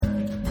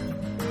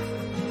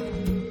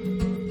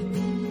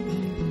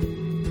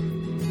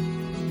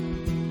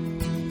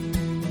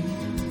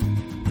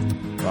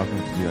Welcome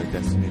to the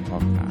Destiny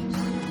podcast.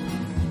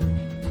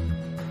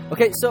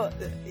 Okay,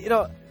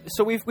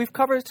 so we've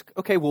covered,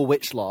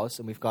 which laws?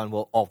 And we've gone,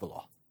 all the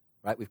law,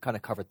 right? We've kind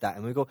of covered that.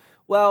 And we go,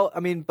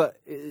 but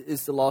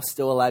is the law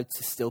still allowed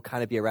to still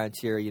kind of be around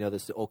here?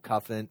 There's the Old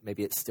Covenant.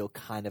 Maybe it still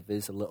kind of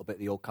is a little bit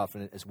the Old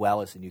Covenant as well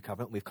as the New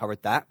Covenant. We've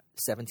covered that.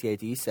 70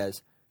 AD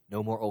says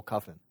no more Old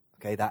Covenant.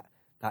 Okay,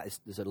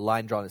 there's a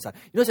line drawn in the sand.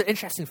 There's an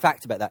interesting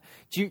fact about that.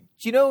 Do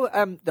you know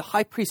the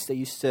high priest, they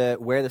used to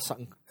wear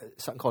something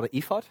called an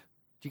ephod?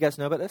 Do you guys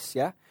know about this?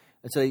 Yeah?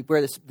 And so they wear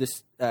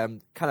this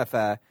kind of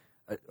a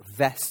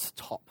vest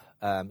top.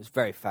 It's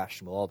very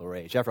fashionable, all the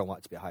rage. Everyone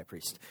wanted to be a high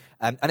priest.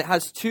 And it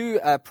has two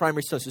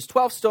primary stones. There's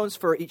 12 stones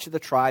for each of the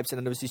tribes, and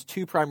then there was these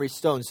two primary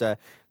stones, the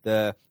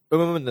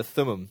Ummum and the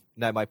Thummim.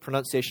 Now, my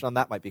pronunciation on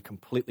that might be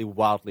completely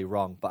wildly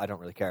wrong, but I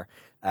don't really care.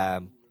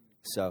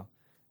 So,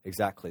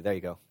 exactly, there you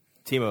go.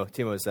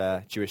 Timo's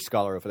a Jewish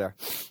scholar over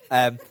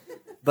there.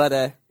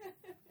 But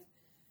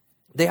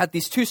they had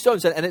these two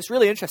stones, and it's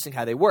really interesting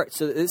how they worked.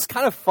 So it's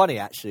kind of funny,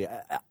 actually.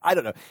 I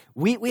don't know.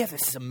 We have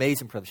this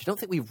amazing privilege. I don't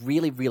think we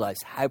really realize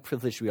how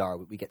privileged we are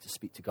when we get to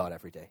speak to God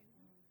every day.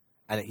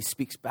 And that he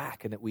speaks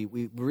back, and that we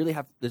really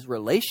have this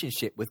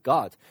relationship with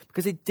God.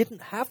 Because they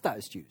didn't have that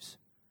as Jews.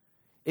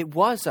 It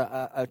was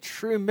a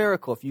true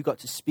miracle if you got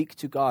to speak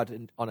to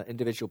God on an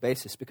individual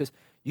basis, because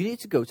you need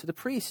to go to the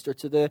priest or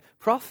to the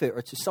prophet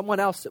or to someone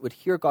else that would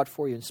hear God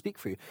for you and speak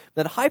for you.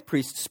 Now, the high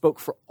priest spoke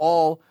for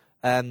all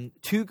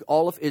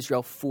of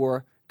Israel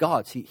for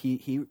God.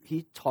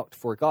 He talked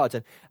for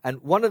God,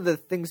 and one of the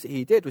things that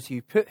he did was he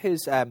put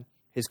his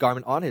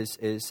garment on,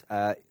 his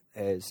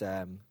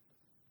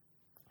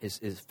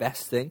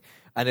vest thing,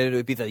 and it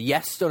would be the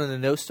yes stone and the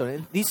no stone.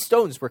 And these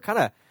stones were kind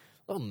of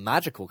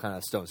magical kind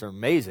of stones. They're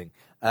amazing.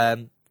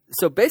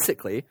 So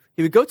basically,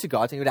 he would go to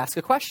God and he would ask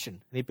a question.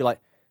 And he'd be like,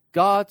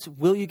 God,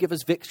 will you give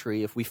us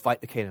victory if we fight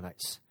the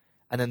Canaanites?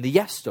 And then the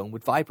yes stone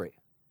would vibrate.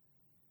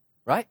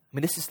 Right? I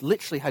mean, this is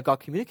literally how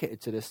God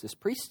communicated to this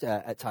priest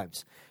at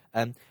times.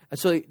 And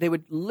so they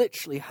would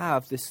literally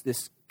have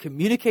this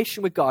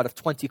communication with God of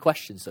 20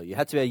 questions, though. You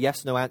had to be a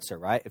yes, no answer,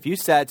 right? If you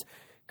said,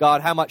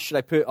 God, how much should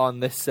I put on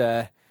this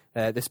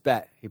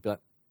bet? He'd be like,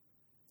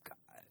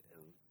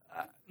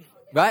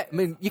 right? I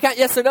mean, you can't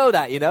yes or no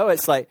that,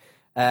 It's like,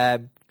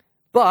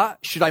 but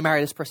should I marry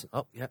this person?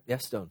 Oh, yeah,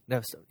 yes, stone,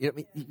 no, stone. You know what I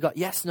mean? You got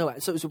yes, no.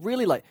 So it was a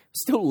really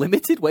still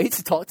limited way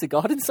to talk to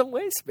God in some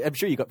ways. I'm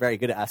sure you got very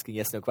good at asking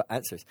yes, no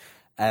answers.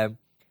 But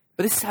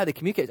this is how they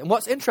communicate. And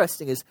what's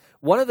interesting is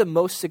one of the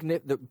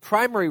the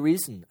primary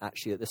reason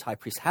actually that this high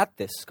priest had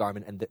this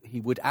garment and that he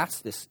would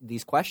ask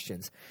these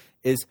questions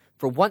is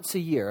for once a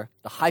year,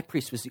 the high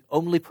priest was the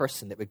only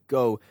person that would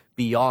go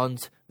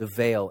beyond the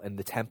veil in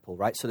the temple,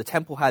 right? So the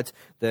temple had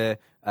the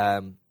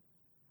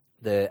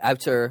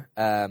outer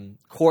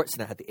courts,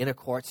 and it had the inner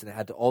courts, and it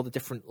had all the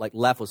different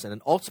levels, and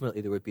then ultimately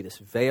there would be this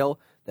veil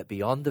that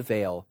beyond the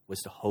veil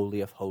was the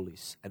Holy of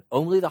Holies, and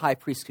only the high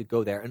priest could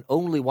go there, and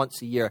only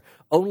once a year,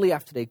 only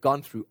after they'd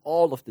gone through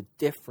all of the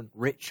different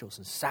rituals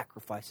and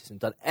sacrifices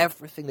and done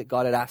everything that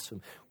God had asked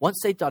them. Once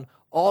they'd done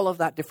all of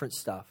that different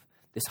stuff,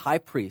 this high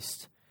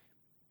priest,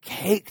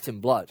 caked in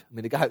blood. I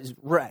mean, the guy was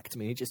wrecked. I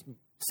mean, he just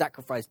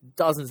sacrificed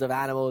dozens of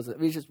animals. It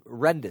was just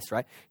horrendous,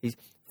 right?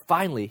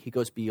 Finally, he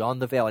goes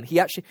beyond the veil. And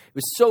it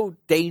was so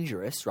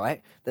dangerous,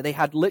 right, that they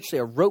had literally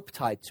a rope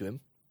tied to him.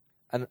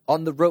 And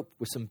on the rope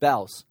were some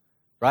bells,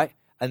 right?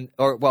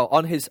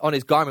 On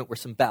his garment were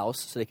some bells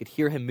so they could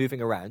hear him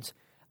moving around.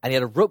 And he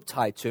had a rope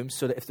tied to him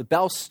so that if the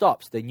bells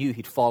stopped, they knew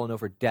he'd fallen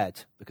over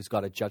dead because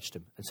God had judged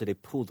him. And so they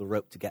pulled the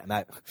rope to get him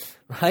out,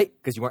 right?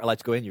 Because you weren't allowed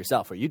to go in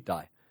yourself or you'd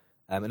die.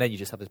 And then you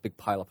just have this big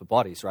pile up of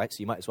bodies, right? So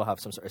you might as well have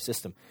some sort of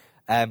system.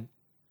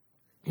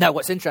 Now,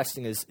 what's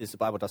interesting is the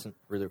Bible doesn't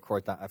really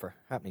record that ever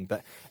happening,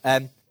 but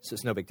so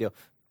it's no big deal.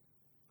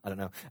 I don't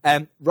know.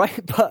 Right,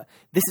 but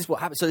this is what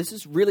happens. So this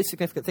is a really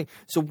significant thing.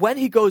 So when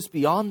he goes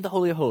beyond the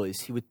Holy of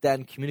Holies, he would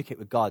then communicate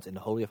with God in the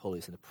Holy of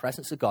Holies. In the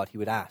presence of God, he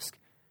would ask,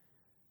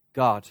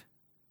 God,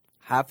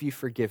 have you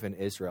forgiven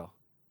Israel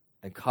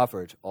and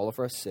covered all of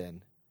our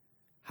sin?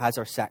 Has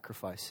our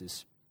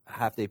sacrifices,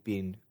 have they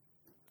been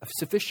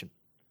sufficient?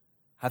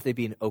 Have they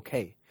been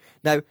okay?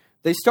 Now,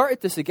 they started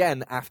this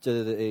again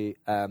after the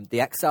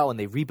exile, and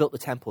they rebuilt the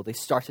temple. They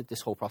started this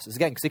whole process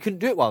again because they couldn't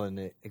do it while in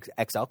the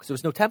exile because there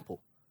was no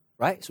temple,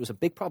 right? So it was a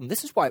big problem.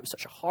 This is why it was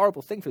such a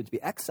horrible thing for them to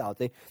be exiled.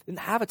 They didn't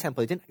have a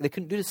temple. They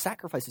couldn't do the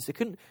sacrifices. They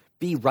couldn't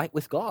be right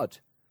with God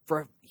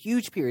for a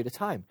huge period of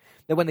time.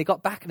 Now, when they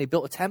got back and they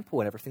built a temple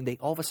and everything, they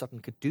all of a sudden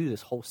could do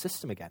this whole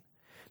system again.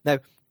 Now,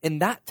 in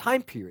that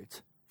time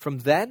period, from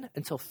then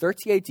until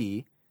 30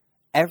 AD,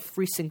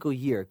 every single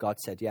year, God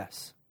said,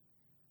 yes,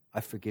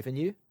 I've forgiven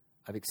you.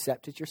 I've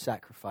accepted your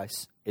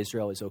sacrifice.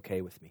 Israel is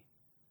okay with me.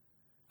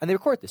 And they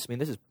record this. I mean,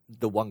 this is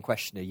the one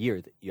question a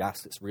year that you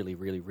ask that's really,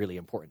 really, really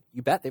important.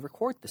 You bet they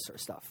record this sort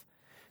of stuff.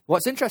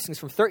 What's interesting is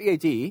from 30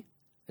 AD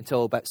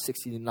until about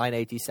 69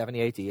 AD,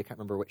 70 AD, I can't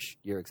remember which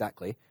year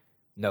exactly,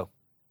 no.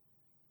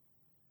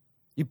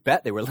 You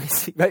bet they were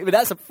lazy, right? But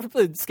that's a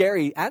flippin'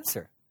 scary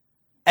answer.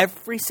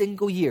 Every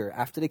single year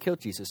after they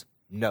killed Jesus,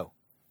 no.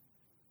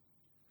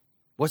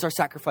 Was our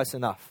sacrifice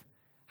enough?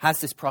 Has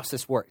this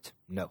process worked?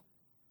 No.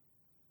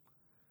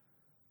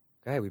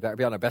 Okay, we better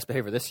be on our best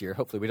behavior this year.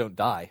 Hopefully we don't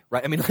die,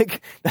 right? I mean,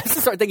 like, that's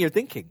the sort of thing you're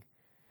thinking.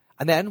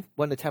 And then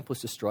when the temple is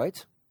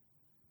destroyed,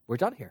 we're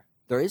done here.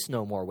 There is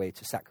no more way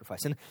to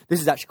sacrifice. And this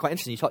is actually quite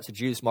interesting. You talk to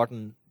Jews,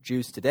 modern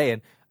Jews today,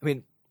 and I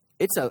mean,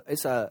 it's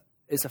a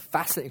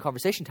fascinating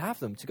conversation to have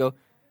them, to go,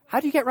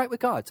 how do you get right with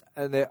God?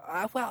 And they're,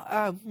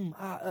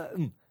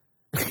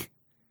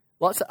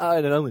 lots of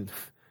and an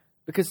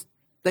because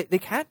they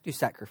can't do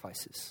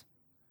sacrifices.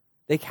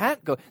 They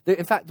can't go.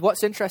 In fact,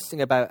 what's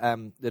interesting about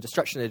the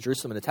destruction of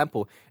Jerusalem and the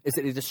temple is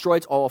that they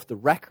destroyed all of the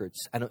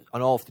records, and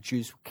all of the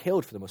Jews were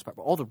killed for the most part,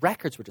 but all the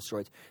records were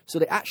destroyed. So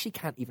they actually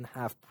can't even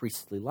have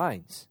priestly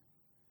lines.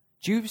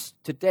 Jews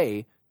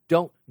today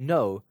don't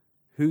know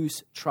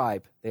whose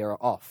tribe they are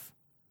of.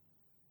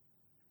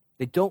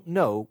 They don't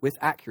know with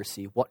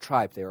accuracy what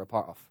tribe they are a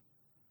part of.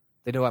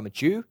 They know I'm a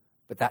Jew,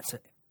 but that's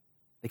it.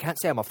 They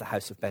can't say I'm of the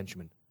house of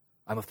Benjamin.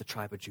 I'm of the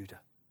tribe of Judah.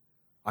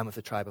 I'm of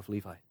the tribe of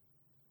Levi.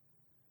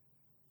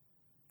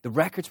 The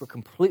records were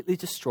completely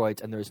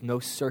destroyed, and there is no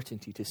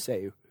certainty to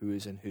say who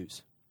is in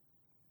whose.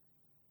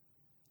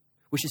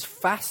 Which is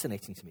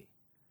fascinating to me.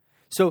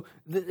 So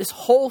this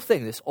whole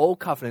thing, this old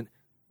covenant,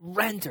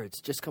 rendered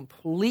just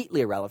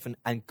completely irrelevant,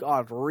 and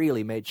God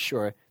really made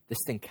sure this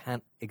thing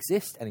can't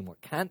exist anymore,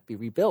 can't be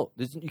rebuilt.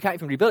 You can't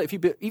even rebuild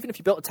it. Even if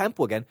you built a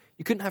temple again,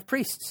 you couldn't have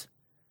priests.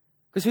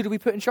 Because who do we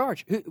put in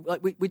charge?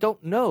 We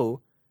don't know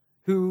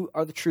who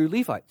are the true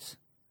Levites.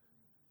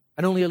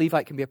 And only a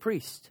Levite can be a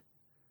priest.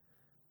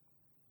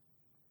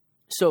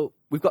 So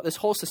we've got this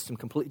whole system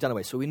completely done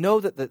away. So we know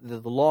that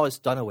the law is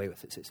done away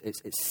with.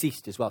 It's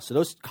ceased as well. So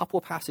those couple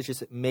of passages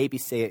that maybe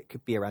say it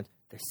could be around,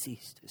 they're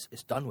ceased.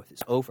 It's done with.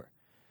 It's over.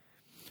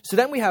 So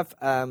then we have,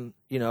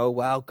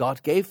 well,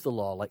 God gave the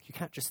law. Like, you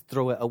can't just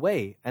throw it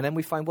away. And then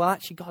we find, well,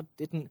 actually, God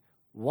didn't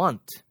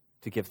want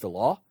to give the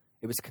law.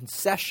 It was a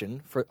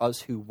concession for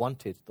us who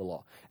wanted the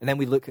law. And then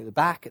we look at the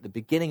back, at the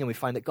beginning, and we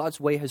find that God's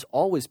way has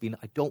always been,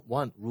 I don't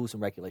want rules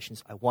and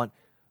regulations. I want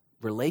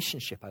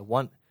relationship. I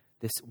want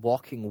this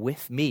walking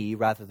with me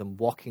rather than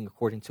walking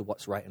according to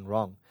what's right and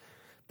wrong.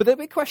 But the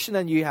big question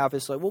then you have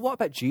is like, well, what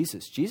about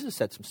Jesus? Jesus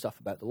said some stuff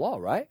about the law,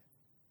 right?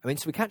 I mean,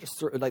 so we can't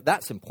just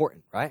that's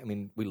important, right? I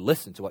mean, we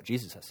listen to what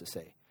Jesus has to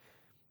say.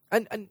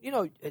 And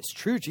it's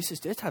true, Jesus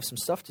did have some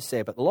stuff to say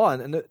about the law.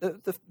 And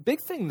the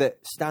big thing that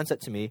stands out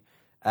to me,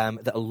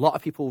 that a lot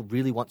of people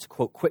really want to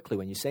quote quickly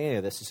when you say any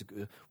of this is,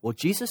 well,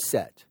 Jesus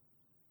said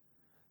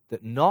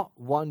that not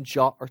one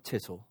jot or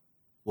tittle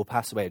will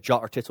pass away. A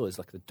jot or tittle is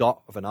like the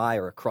dot of an I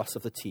or a cross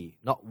of the T.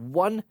 Not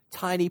one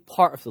tiny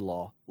part of the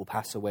law will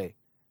pass away.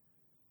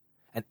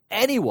 And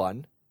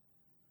anyone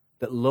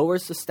that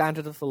lowers the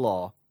standard of the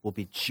law will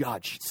be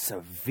judged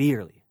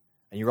severely.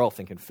 And you're all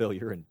thinking, Phil,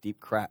 you're in deep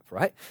crap,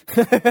 right?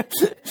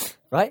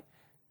 Right?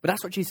 But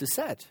that's what Jesus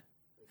said.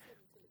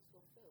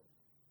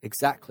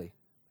 Exactly.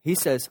 He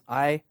says,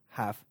 I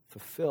have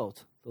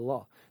fulfilled the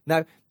law.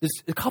 Now, there's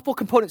a couple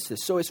components to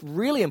this. So it's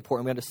really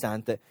important we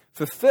understand that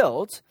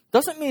fulfilled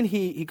doesn't mean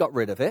he got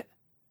rid of it.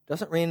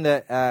 Doesn't mean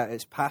that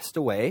it's passed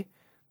away.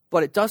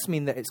 But it does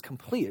mean that it's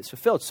complete. It's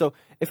fulfilled. So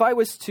if I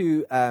was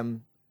to, I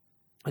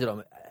don't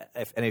know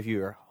if any of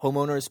you are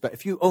homeowners, but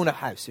if you own a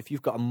house, if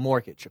you've got a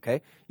mortgage,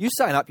 okay, you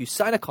sign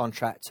a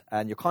contract,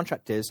 and your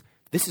contract is,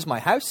 this is my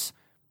house,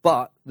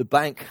 but the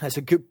bank has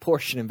a good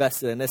portion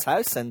invested in this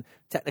house, and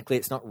technically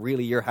it's not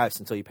really your house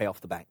until you pay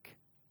off the bank,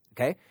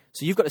 okay?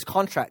 So you've got this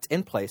contract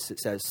in place that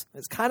says,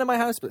 it's kind of my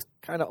house, but it's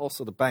kind of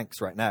also the bank's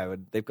right now,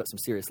 and they've got some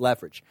serious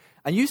leverage.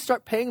 And you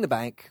start paying the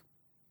bank,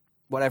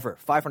 whatever,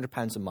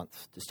 £500 a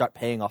month to start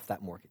paying off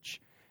that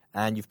mortgage.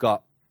 And you've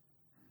got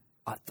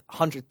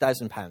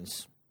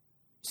 £100,000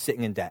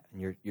 sitting in debt,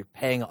 and you're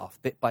paying it off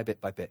bit by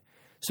bit by bit.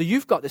 So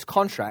you've got this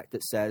contract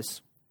that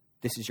says,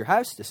 this is your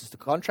house, this is the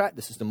contract,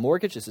 this is the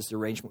mortgage, this is the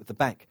arrangement with the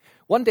bank.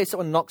 One day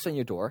someone knocks on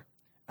your door,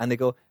 and they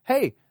go,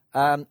 hey,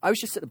 I was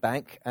just at the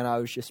bank, and I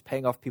was just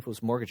paying off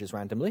people's mortgages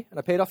randomly, and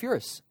I paid off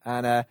yours.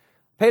 And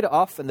paid it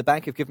off, and the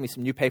bank have given me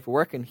some new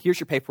paperwork, and here's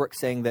your paperwork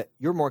saying that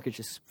your mortgage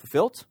is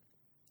fulfilled,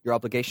 your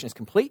obligation is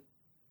complete,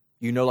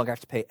 you no longer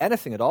have to pay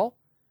anything at all,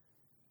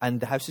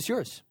 and the house is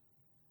yours.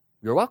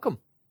 You're welcome.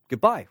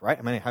 Goodbye, right?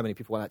 I mean, how many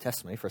people want that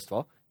testimony, first of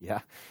all?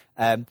 Yeah.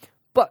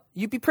 But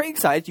you'd be pretty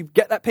excited. You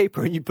get that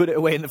paper and you put it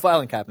away in the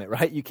filing cabinet,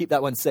 right? You keep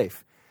that one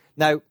safe.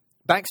 Now,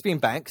 banks being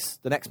banks,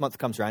 the next month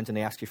comes around and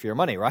they ask you for your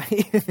money,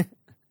 right?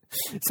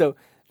 So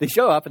they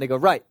show up and they go,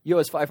 right, you owe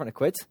us 500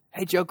 quid.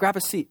 Hey, Joe, grab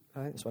a seat.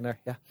 All right, this one there,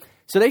 yeah.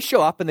 So they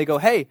show up and they go,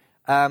 hey,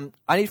 I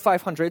need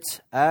 500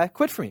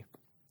 quid from you.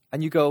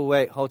 And you go,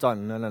 wait, hold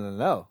on,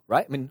 no,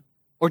 right? I mean,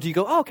 or do you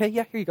go, oh, okay,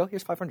 yeah, here you go,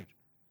 here's 500. Are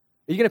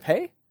you going to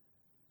pay?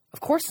 Of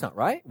course not,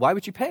 right? Why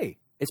would you pay?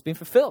 It's been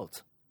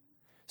fulfilled.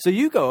 So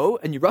you go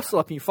and you rustle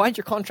up and you find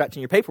your contract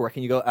and your paperwork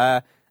and you go,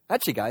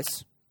 actually,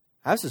 guys,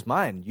 house is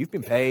mine. You've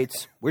been paid.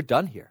 We're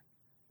done here,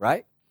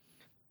 right?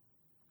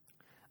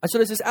 And so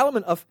there's this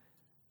element of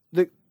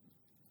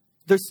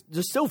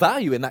there's still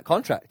value in that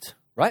contract,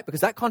 right?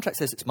 Because that contract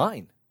says it's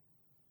mine.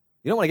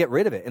 You don't want to get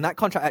rid of it. And that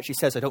contract actually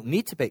says I don't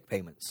need to make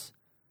payments.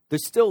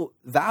 There's still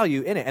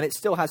value in it, and it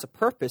still has a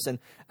purpose,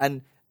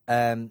 and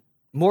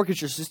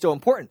mortgages are still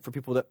important for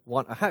people that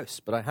want a house,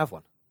 but I have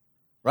one,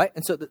 right?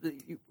 And so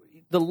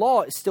the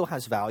law still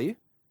has value.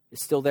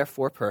 It's still there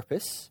for a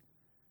purpose,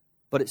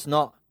 but it's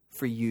not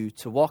for you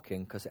to walk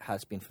in because it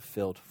has been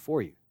fulfilled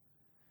for you.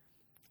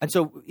 And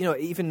so,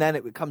 even then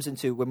it comes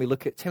into, when we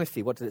look at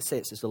Timothy, what did it say?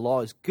 It says the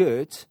law is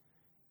good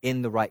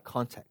in the right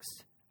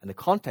context. And the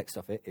context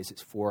of it is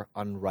it's for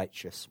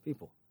unrighteous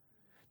people.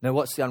 Now,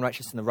 what's the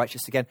unrighteous and the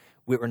righteous? Again,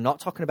 we're not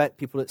talking about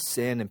people that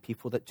sin and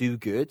people that do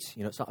good.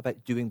 It's not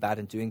about doing bad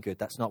and doing good.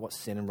 That's not what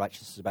sin and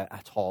righteousness is about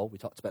at all. We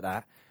talked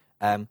about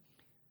that.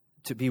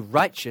 To be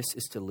righteous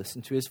is to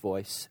listen to his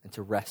voice and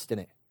to rest in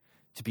it.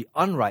 To be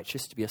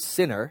unrighteous, to be a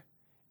sinner,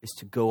 is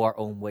to go our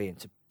own way and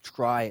to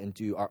try and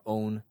do our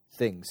own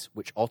things,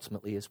 which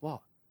ultimately is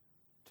what?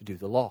 To do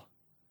the law.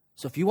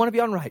 So if you want to be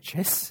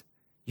unrighteous,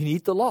 you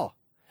need the law.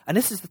 And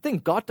this is the thing.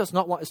 God does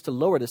not want us to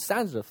lower the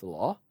standard of the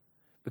law,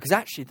 because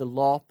actually the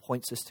law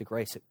points us to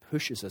grace. It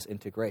pushes us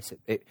into grace.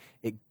 It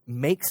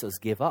makes us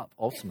give up,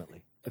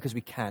 ultimately, because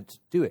we can't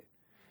do it.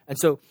 And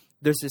so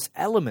there's this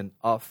element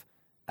of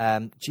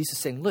Jesus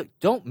saying, look,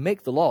 don't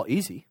make the law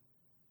easy.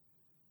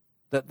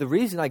 The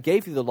reason I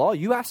gave you the law,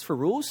 you asked for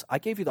rules, I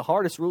gave you the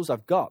hardest rules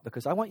I've got,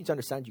 because I want you to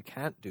understand you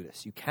can't do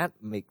this. You can't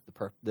meet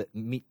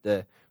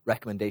the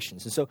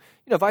recommendations. And so,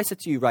 if I said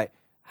to you, right,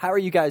 how are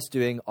you guys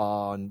doing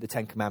on the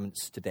 10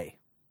 Commandments today?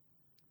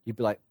 You'd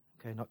be like,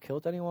 okay, not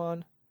killed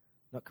anyone,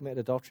 not committed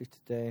adultery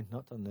today,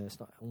 not done this,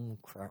 oh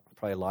crap, I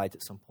probably lied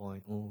at some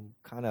point,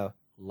 kind of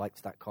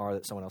liked that car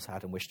that someone else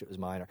had and wished it was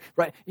mine.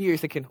 Right, you're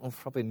thinking,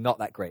 probably not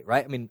that great,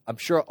 right? I mean, I'm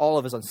sure all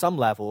of us on some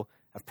level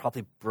have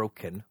probably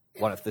broken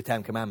one of the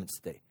 10 Commandments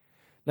today.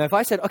 Now, if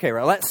I said, okay,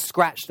 right, let's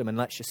scratch them and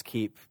let's just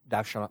keep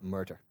thou shalt not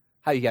murder.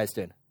 How are you guys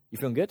doing? You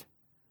feeling good?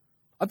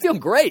 I'm feeling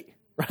great,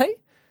 right?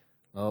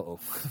 Uh-oh.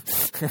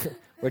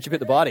 Where'd you put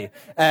the body?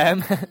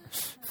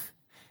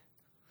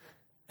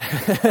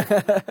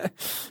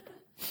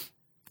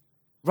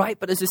 Right,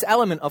 but there's this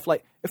element of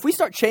if we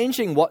start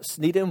changing what's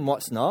needed and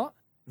what's not,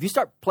 if you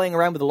start playing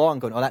around with the law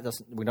and going,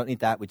 we don't need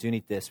that, we do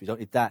need this, we don't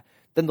need that,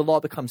 then the law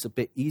becomes a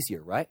bit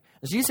easier, right?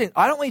 And so you're saying,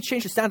 I don't want to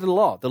change the standard of the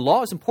law. The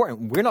law is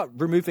important. We're not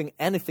removing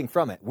anything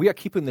from it. We are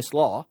keeping this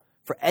law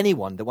for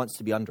anyone that wants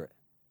to be under it.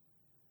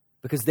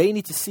 Because they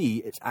need to see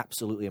it's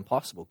absolutely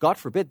impossible. God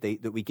forbid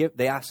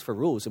they ask for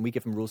rules and we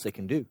give them rules they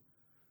can do.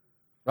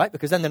 Right?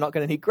 Because then they're not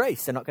going to need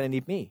grace. They're not going to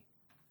need me.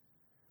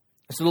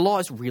 And so the law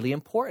is really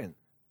important.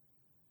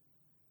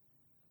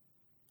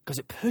 Because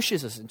it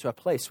pushes us into a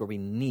place where we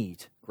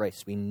need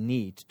grace. We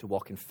need to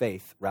walk in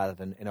faith rather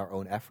than in our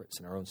own efforts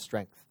and our own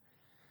strength.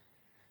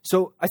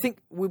 So I think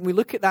when we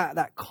look at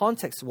that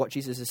context of what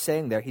Jesus is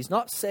saying there, he's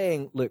not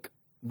saying, look,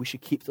 we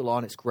should keep the law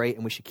and it's great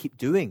and we should keep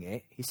doing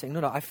it. He's saying,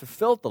 no, I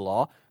fulfilled the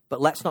law,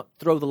 but let's not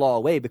throw the law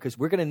away because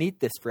we're going to need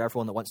this for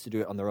everyone that wants to do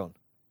it on their own.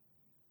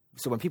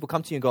 So when people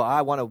come to you and go,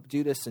 I want to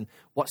do this and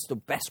what's the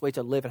best way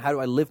to live and how do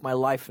I live my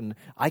life and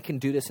I can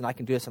do this and I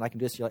can do this and I can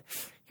do this. You're like,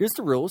 here's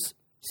the rules.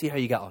 See how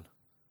you get on.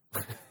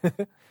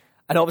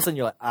 And all of a sudden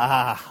you're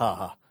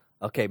like,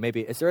 okay,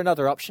 maybe, is there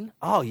another option?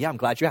 Oh yeah, I'm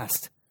glad you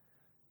asked.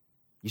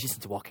 You just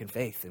need to walk in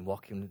faith and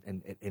walk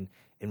in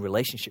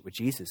relationship with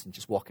Jesus and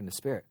just walk in the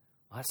Spirit.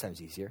 Well, that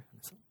sounds easier.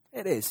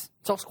 It is.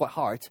 It's also quite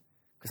hard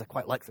because I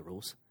quite like the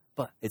rules,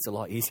 but it's a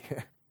lot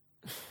easier.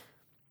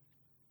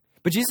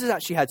 But Jesus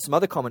actually had some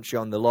other commentary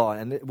on the law,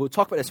 and we'll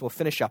talk about this and we'll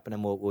finish up and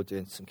then we'll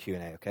do some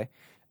Q&A, okay?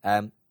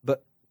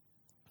 But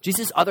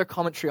Jesus' other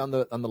commentary on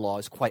the law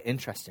is quite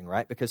interesting,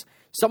 right? Because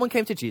someone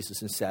came to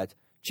Jesus and said,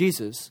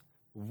 Jesus,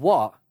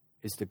 what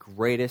is the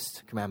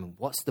greatest commandment?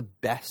 What's the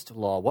best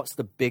law? What's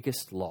the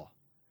biggest law?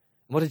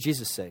 And what did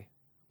Jesus say?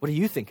 What do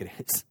you think it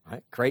is?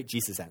 Right? Great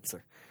Jesus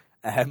answer.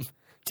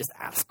 Just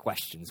ask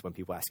questions when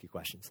people ask you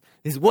questions.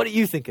 He says, what do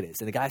you think it is?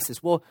 And the guy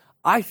says, well,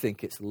 I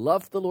think it's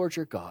love the Lord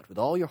your God with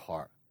all your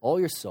heart, all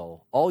your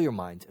soul, all your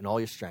mind, and all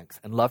your strength,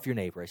 and love your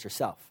neighbor as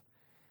yourself.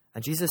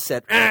 And Jesus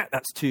said,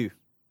 that's 2.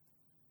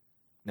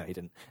 No, he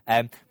didn't.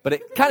 But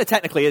it kind of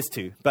technically is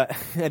 2. But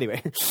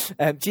anyway,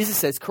 Jesus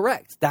says,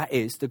 correct. That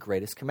is the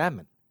greatest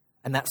commandment.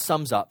 And that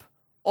sums up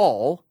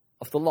all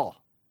of the law.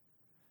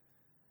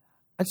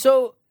 And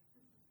so,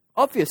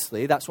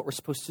 obviously, that's what we're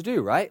supposed to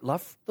do, right?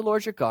 Love the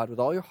Lord your God with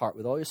all your heart,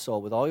 with all your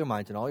soul, with all your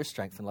mind, and all your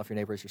strength, and love your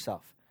neighbor as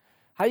yourself.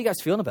 How are you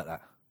guys feeling about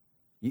that?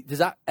 Does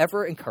that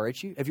ever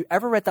encourage you? Have you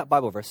ever read that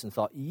Bible verse and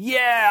thought,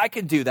 yeah, I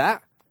can do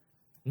that?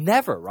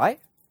 Never, right?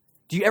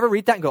 Do you ever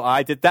read that and go,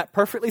 I did that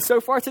perfectly so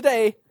far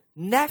today?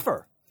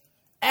 Never,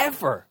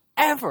 ever,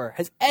 ever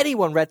has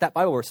anyone read that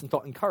Bible verse and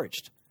thought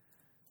encouraged,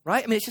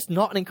 right? I mean, it's just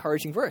not an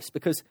encouraging verse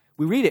because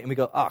we read it and we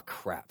go, oh,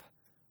 crap,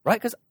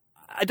 right? Because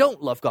I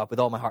don't love God with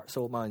all my heart,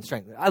 soul, mind,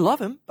 strength. I love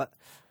him, but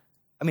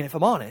I mean, if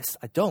I'm honest,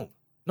 I don't.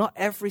 Not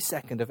every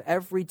second of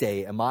every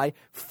day am I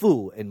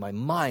full in my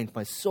mind,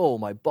 my soul,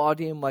 my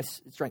body, and my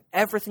strength,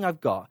 everything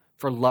I've got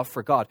for love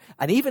for God.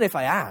 And even if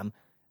I am,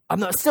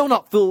 still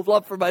not full of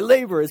love for my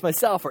neighbor as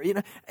myself. Or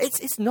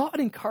it's not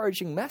an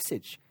encouraging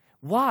message.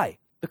 Why?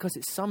 Because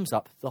it sums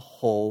up the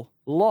whole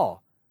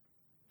law.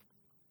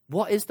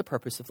 What is the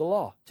purpose of the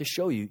law? To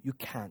show you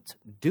can't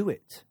do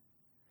it.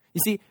 You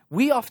see,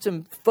 we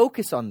often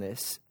focus on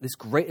this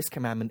greatest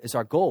commandment is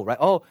our goal, right?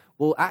 Oh,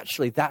 well,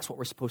 actually, that's what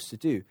we're supposed to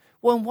do.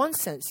 Well, in one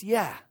sense,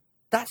 yeah,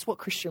 that's what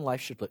Christian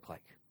life should look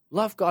like.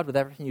 Love God with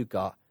everything you've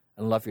got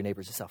and love your neighbor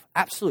as yourself.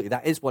 Absolutely,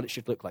 that is what it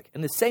should look like. In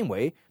the same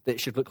way that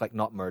it should look like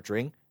not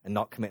murdering and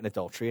not committing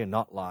adultery and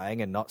not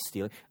lying and not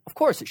stealing. Of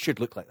course, it should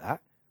look like that.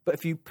 But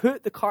if you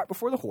put the cart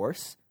before the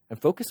horse and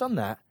focus on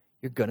that,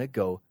 you're going to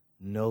go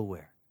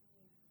nowhere.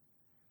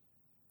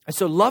 And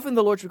so loving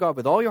the Lord your God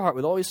with all your heart,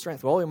 with all your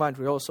strength, with all your mind,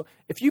 with all your soul,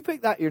 if you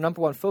pick that your number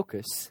one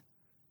focus,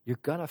 you're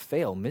going to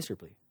fail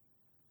miserably.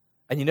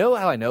 And you know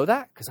how I know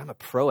that? Because I'm a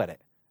pro at it.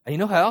 And you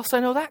know how else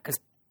I know that? Because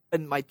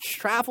in my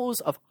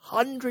travels of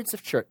hundreds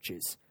of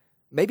churches,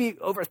 maybe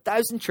over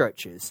 1,000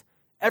 churches,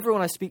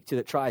 everyone I speak to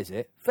that tries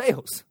it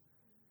fails.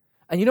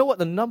 And you know what?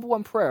 The number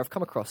one prayer I've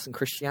come across in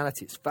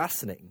Christianity, it's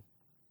fascinating.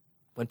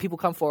 When people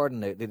come forward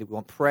and they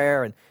want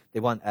prayer and they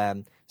want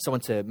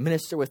someone to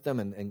minister with them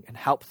and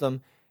help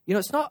them, you know,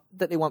 it's not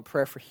that they want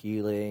prayer for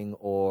healing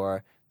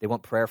or they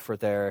want prayer for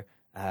their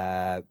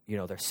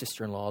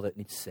sister-in-law that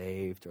needs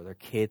saved or their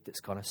kid that's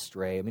gone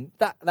astray. I mean,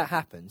 that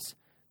happens.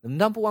 The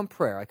number one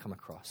prayer I come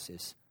across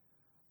is,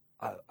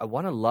 I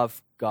want to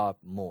love God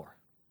more.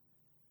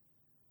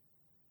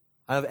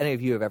 I don't know if any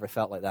of you have ever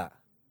felt like that.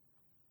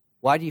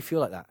 Why do you feel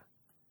like that?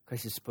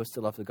 Because you're supposed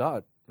to love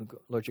the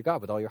Lord your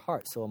God with all your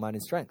heart, soul, mind,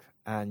 and strength.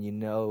 And you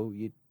know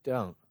you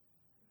don't.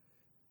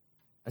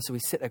 And so we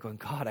sit there going,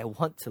 God, I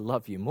want to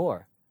love you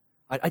more.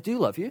 I do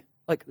love you.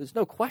 Like, there's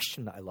no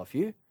question that I love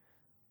you.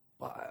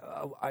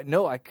 I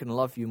know I can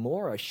love you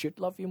more. I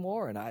should love you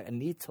more. And I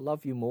need to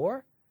love you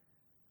more.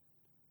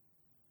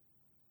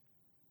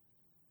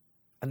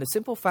 And the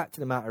simple fact of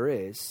the matter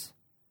is,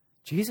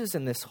 Jesus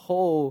in this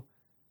whole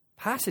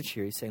passage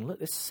here, he's saying, look,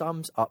 this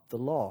sums up the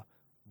law.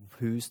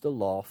 Who's the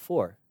law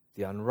for?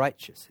 The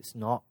unrighteous. It's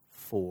not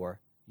for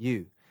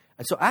you.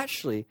 And so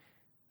actually,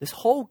 this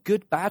whole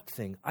good-bad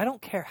thing, I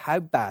don't care how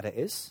bad it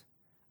is.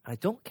 I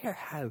don't care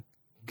how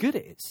good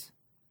it is.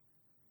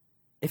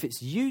 If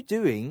it's you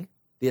doing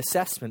the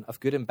assessment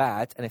of good and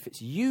bad, and if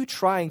it's you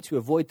trying to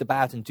avoid the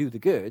bad and do the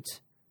good,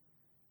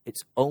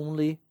 it's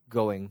only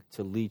going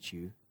to lead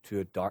you to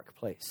a dark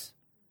place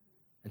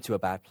and to a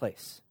bad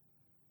place.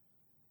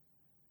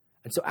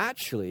 And so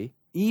actually,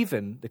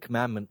 even the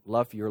commandment,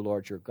 love your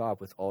Lord your God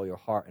with all your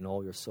heart and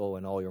all your soul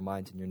and all your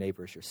mind and your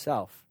neighbor as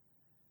yourself,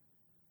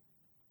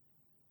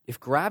 if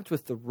grabbed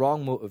with the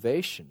wrong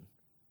motivation,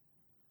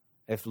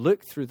 if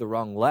looked through the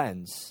wrong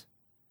lens,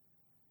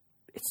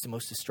 it's the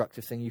most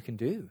destructive thing you can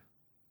do.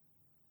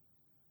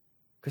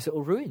 Because it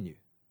will ruin you.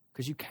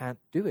 Because you can't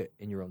do it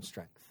in your own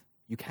strength.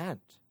 You can't.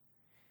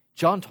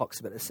 John talks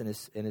about this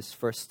in his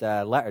first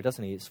letter,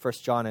 doesn't he? It's 1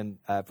 John in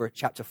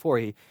chapter 4.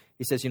 He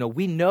says,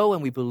 we know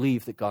and we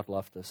believe that God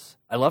loved us.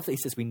 I love that he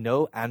says we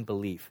know and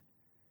believe.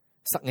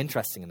 Something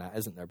interesting in that,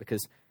 isn't there?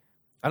 Because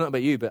I don't know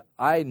about you, but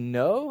I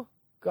know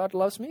God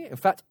loves me. In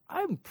fact,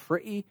 I'm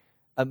pretty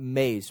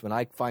amazed when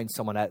I find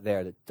someone out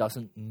there that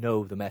doesn't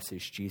know the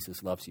message,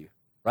 Jesus loves you.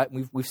 Right?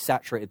 We've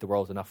saturated the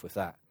world enough with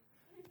that.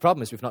 The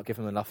problem is we've not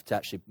given them enough to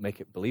actually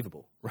make it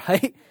believable,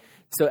 right?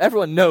 So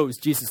everyone knows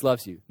Jesus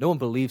loves you. No one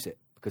believes it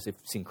because they've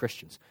seen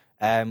Christians,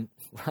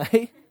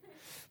 right?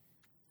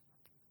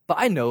 But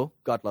I know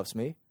God loves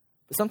me,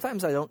 but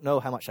sometimes I don't know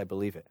how much I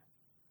believe it,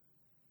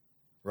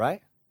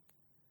 right?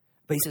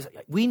 But he says,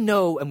 we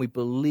know and we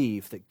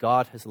believe that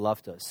God has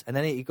loved us. And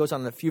then he goes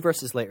on a few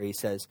verses later, he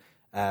says,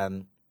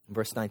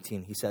 verse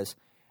 19, he says,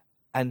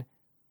 and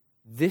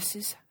this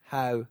is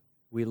how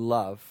we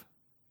love.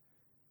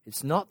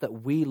 It's not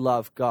that we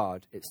love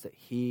God, it's that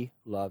he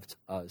loved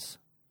us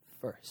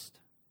first.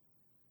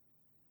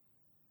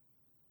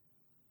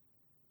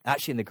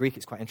 Actually, in the Greek,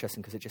 it's quite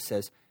interesting because it just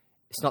says,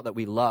 it's not that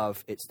we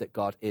love, it's that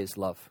God is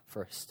love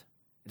first.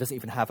 It doesn't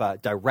even have a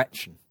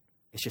direction.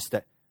 It's just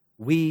that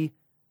we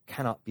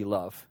cannot be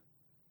love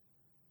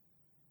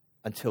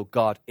until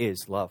God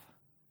is love.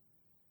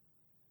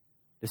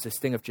 There's this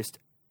thing of just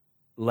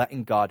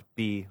letting God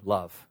be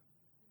love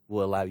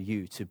will allow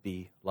you to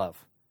be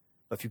love.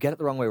 But if you get it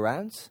the wrong way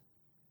around,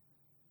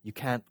 you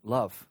can't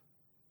love.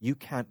 You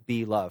can't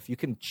be love. You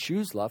can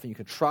choose love and you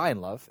can try and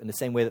love in the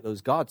same way that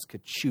those gods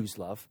could choose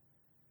love.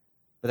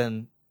 But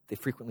then they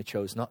frequently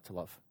chose not to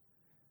love.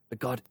 But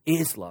God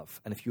is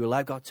love. And if you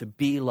allow God to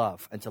be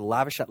love and to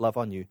lavish that love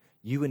on you,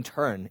 you in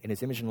turn, in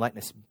his image and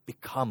likeness,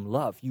 become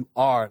love. You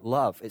are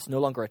love. It's no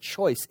longer a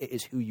choice. It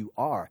is who you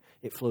are.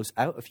 It flows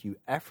out of you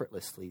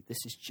effortlessly.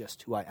 This is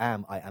just who I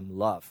am. I am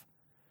love.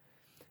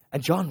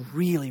 And John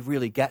really,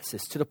 really gets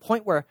this to the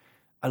point where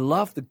I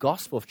love the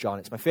Gospel of John.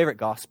 It's my favorite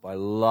gospel. I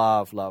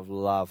love, love,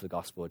 love the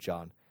Gospel of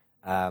John.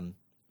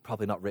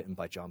 Probably not written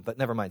by John, but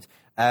never mind.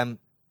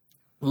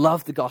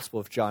 Love the Gospel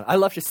of John. I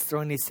love just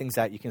throwing these things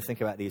out. You can think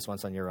about these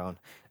ones on your own.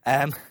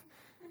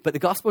 But the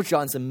Gospel of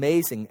John's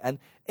amazing. And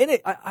in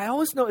it, I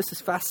always notice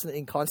this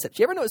fascinating concept.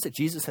 Do you ever notice that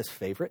Jesus has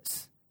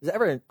favorites? Does it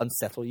ever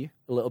unsettle you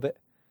a little bit?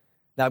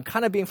 Now, I'm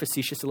kind of being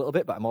facetious a little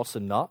bit, but I'm also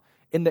not.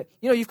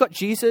 you've got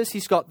Jesus,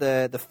 he's got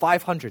the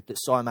 500 that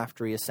saw him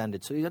after he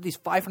ascended. So you have these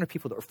 500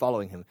 people that were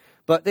following him.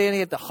 But they only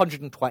had the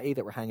 120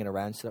 that were hanging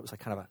around. So that was like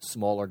kind of a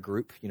smaller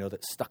group,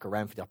 that stuck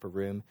around for the upper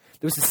room.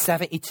 There was the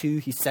 72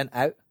 he sent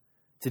out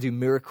to do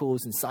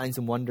miracles and signs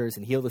and wonders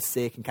and heal the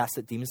sick and cast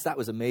out demons. That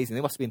was amazing.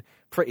 They must have been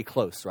pretty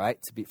close, right?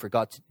 For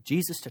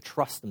Jesus to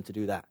trust them to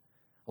do that.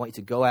 I want you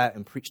to go out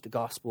and preach the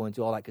gospel and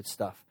do all that good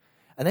stuff.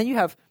 And then you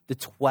have the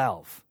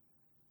 12,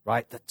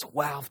 right? The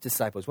 12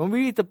 disciples. When we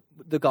read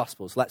the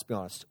gospels, let's be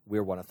honest,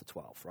 we're one of the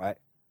 12, right?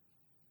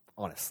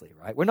 Honestly,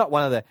 right? We're not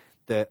one of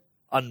the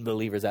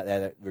unbelievers out there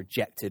that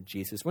rejected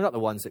Jesus. We're not the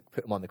ones that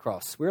put him on the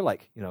cross. We're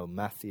like,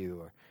 Matthew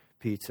or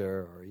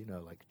Peter or,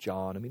 like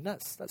John. I mean,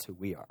 that's who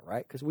we are,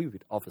 right? Because we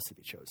would obviously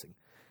be chosen.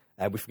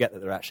 We forget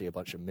that they're actually a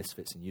bunch of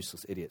misfits and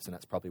useless idiots, and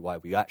that's probably why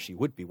we actually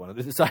would be one of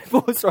the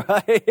disciples,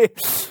 right?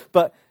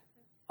 But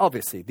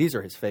obviously, these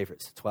are his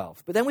favorites,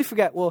 12. But then we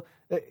forget,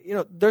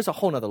 there's a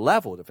whole other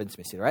level of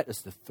intimacy, right?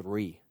 There's the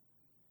 3.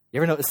 You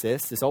ever notice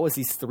this? There's always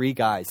these 3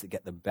 guys that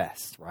get the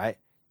best, right?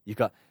 You've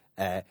got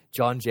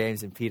John,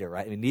 James, and Peter,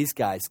 right? I mean, these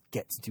guys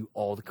get to do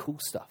all the cool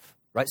stuff.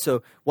 Right,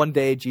 so one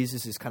day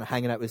Jesus is kind of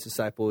hanging out with his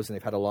disciples, and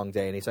they've had a long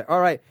day, and he's like,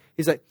 all right.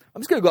 He's like,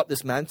 I'm just going to go up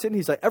this mountain.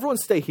 He's like, everyone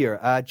stay here.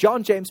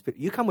 John, James, Peter,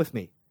 you come with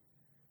me.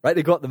 Right,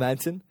 they go up the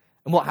mountain,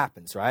 and what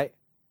happens, right?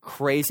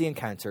 Crazy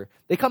encounter.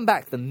 They come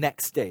back the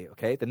next day,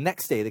 okay? The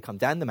next day, they come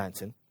down the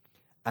mountain,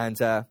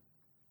 and I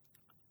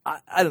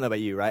don't know about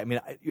you, right? I mean,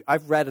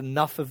 I've read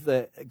enough of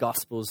the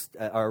Gospels,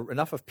 or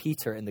enough of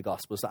Peter in the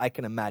Gospels, that I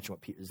can imagine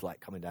what Peter's like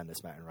coming down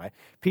this mountain, right?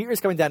 Peter is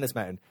coming down this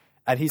mountain,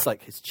 and he's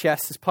like, his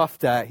chest is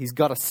puffed out. He's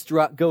got a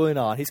strut going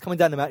on. He's coming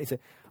down the mountain. He's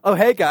like, oh,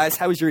 hey, guys,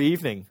 how was your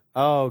evening?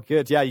 Oh,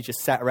 good. Yeah, you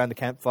just sat around the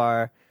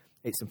campfire,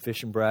 ate some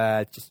fish and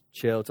bread, just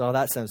chilled. Oh,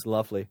 that sounds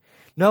lovely.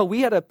 No,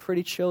 we had a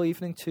pretty chill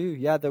evening, too.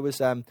 Yeah, there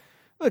was a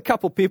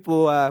couple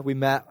people we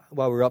met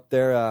while we were up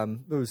there.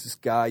 There was this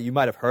guy. You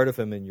might have heard of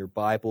him in your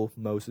Bible,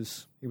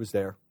 Moses. He was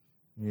there.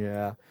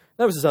 Yeah.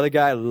 There was this other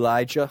guy,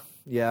 Elijah.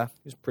 Yeah,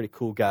 he was a pretty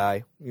cool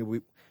guy.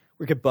 We're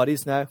good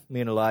buddies now,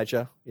 me and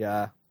Elijah.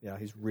 Yeah. Yeah,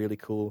 he's really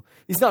cool.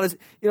 He's not as,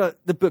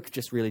 the book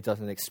just really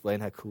doesn't explain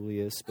how cool he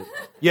is, but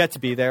you had to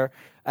be there.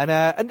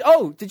 And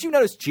did you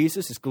notice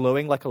Jesus is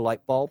glowing like a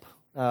light bulb?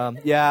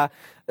 Yeah,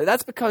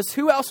 that's because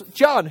who else?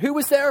 John, who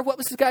was there? What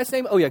was this guy's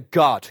name? Oh, yeah,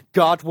 God.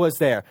 God was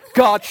there.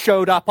 God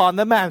showed up on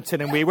the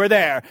mountain and we were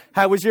there.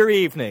 How was your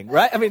evening?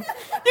 Right? I mean,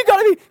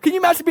 can you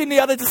imagine being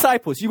the other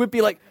disciples? You would be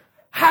like,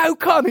 how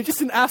come he just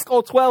didn't ask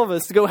all 12 of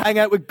us to go hang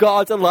out with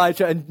God,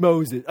 Elijah, and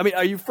Moses? I mean,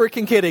 are you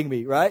freaking kidding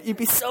me, right? You'd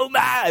be so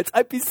mad.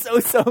 I'd be so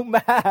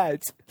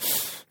mad.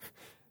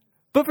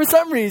 But for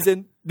some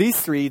reason, these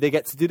 3, they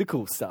get to do the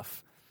cool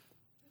stuff.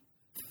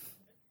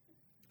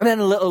 And then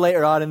a little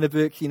later on in the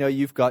book,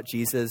 you've got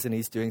Jesus and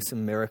he's doing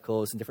some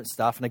miracles and different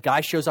stuff. And a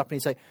guy shows up and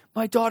he's like,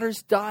 my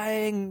daughter's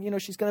dying.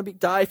 She's going to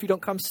die if you don't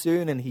come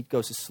soon. And he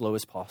goes as slow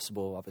as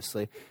possible,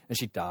 obviously. And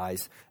she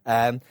dies.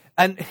 And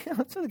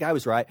so the guy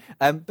was right.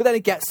 But then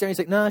he gets there and he's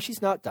like, no,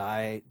 she's not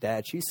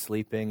dead. She's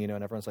sleeping, and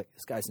everyone's like,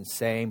 this guy's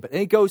insane. But then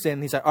he goes in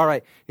and he's like, all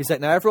right. He's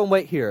like, now everyone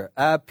wait here.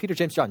 Peter,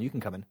 James, John, you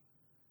can come in.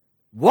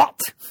 What?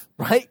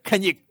 Right?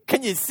 Can you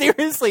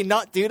seriously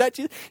not do that?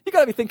 You got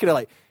to be thinking of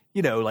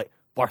like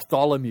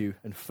Bartholomew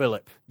and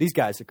Philip. These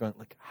guys are going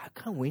like, how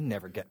come we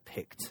never get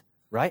picked,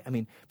 right? I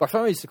mean,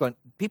 Bartholomew's going,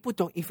 people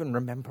don't even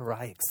remember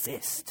I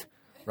exist,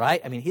 right?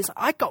 I mean, he's like,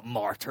 I got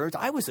martyred.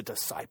 I was a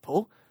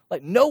disciple.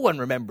 Like, no one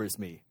remembers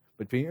me.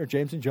 But Peter,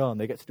 James, and John,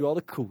 they get to do all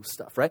the cool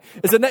stuff, right?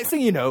 It's the next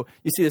thing you know,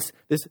 you see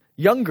this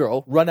young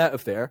girl run out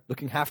of there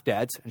looking half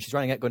dead, and she's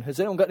running out going, has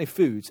anyone got any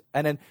food?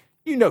 And then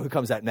you know who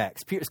comes out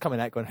next. Peter's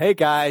coming out going, hey,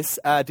 guys,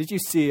 did you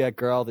see a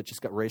girl that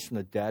just got raised from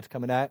the dead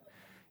coming out?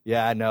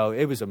 Yeah, no,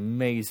 it was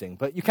amazing.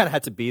 But you kind of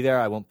had to be there.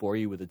 I won't bore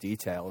you with the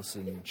details.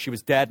 And she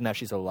was dead, now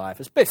she's alive.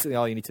 That's basically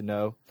all you need to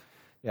know.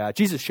 Yeah,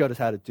 Jesus showed us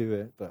how to do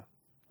it, but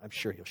I'm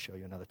sure he'll show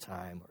you another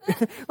time.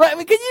 Right,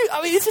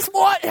 it's just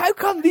what? How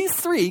come these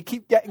 3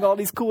 keep getting all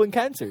these cool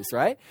encounters,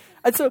 right?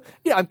 And so,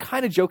 I'm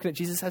kind of joking that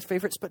Jesus has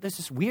favorites, but there's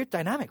this weird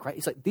dynamic, right?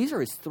 It's like these are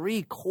his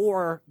 3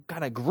 core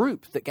kind of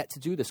group that get to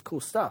do this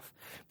cool stuff.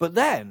 But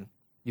then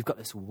you've got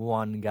this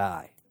one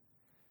guy.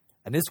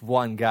 And this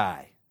one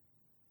guy,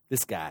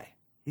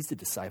 he's the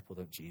disciple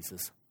that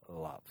Jesus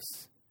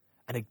loves.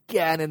 And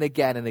again and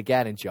again and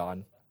again in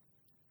John,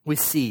 we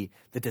see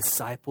the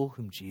disciple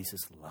whom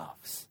Jesus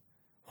loves.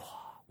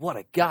 What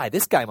a guy.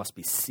 This guy must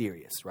be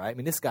serious, right? I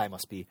mean, this guy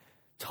must be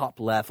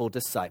top-level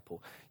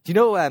disciple. Do you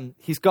know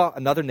he's got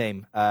another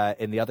name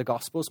in the other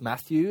Gospels,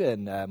 Matthew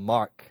and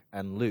Mark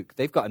and Luke.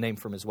 They've got a name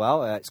for him as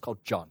well. It's called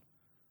John.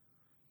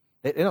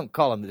 They don't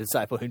call him the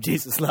disciple whom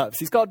Jesus loves.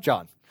 He's called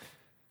John.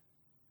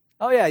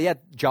 Oh, yeah,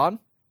 John.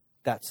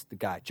 That's the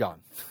guy, John.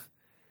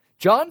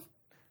 John?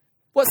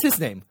 What's his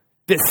name?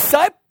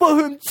 Disciple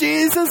whom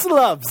Jesus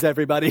loves,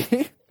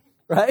 everybody.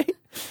 Right?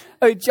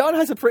 I mean, John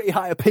has a pretty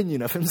high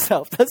opinion of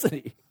himself, doesn't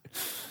he?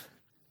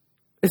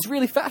 It's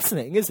really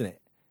fascinating, isn't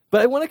it?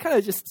 But I want to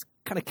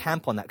kind of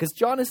camp on that, because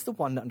John is the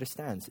one that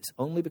understands it's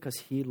only because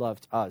he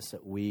loved us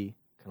that we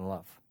can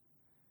love.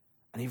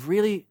 And he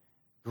really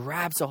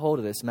grabs a hold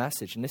of this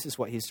message, and this is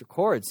what he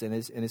records in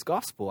his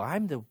gospel.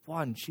 I'm the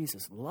one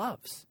Jesus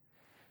loves.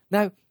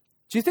 Now,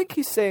 do you think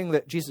he's saying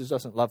that Jesus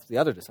doesn't love the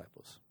other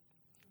disciples?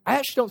 I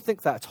actually don't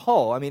think that at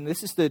all. I mean,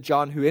 this is the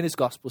John who in his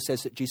gospel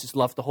says that Jesus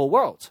loved the whole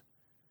world.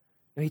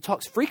 And he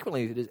talks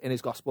frequently in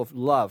his gospel of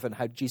love and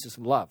how Jesus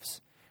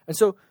loves. And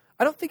so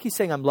I don't think he's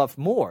saying I'm loved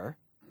more.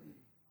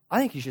 I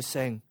think he's just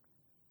saying,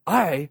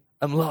 I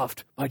am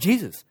loved by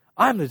Jesus.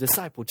 I'm the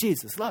disciple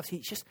Jesus loves.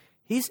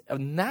 He's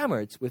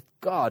enamored with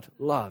God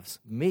loves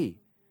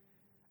me.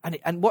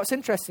 And what's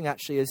interesting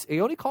actually is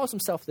he only calls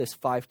himself this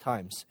 5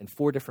 times in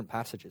 4 different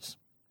passages.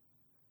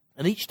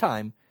 And each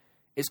time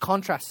it's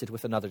contrasted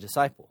with another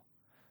disciple.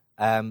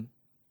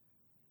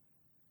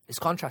 It's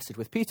contrasted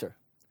with Peter.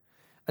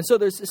 And so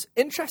there's this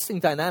interesting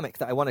dynamic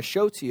that I want to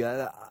show to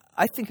you.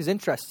 I think is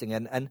interesting.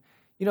 And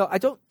you know, I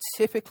don't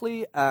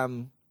typically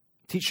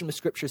teach from the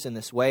scriptures in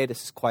this way.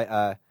 This is quite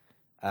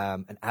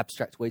an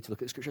abstract way to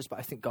look at the scriptures, but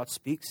I think God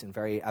speaks in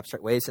very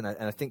abstract ways. And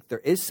I think there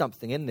is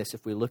something in this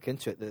if we look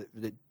into it.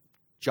 That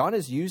John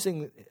is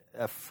using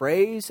a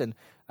phrase and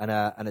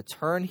a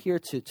turn here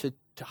to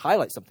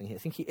highlight something here. I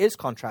think he is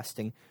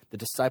contrasting the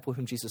disciple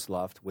whom Jesus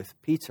loved with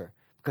Peter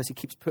because he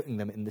keeps putting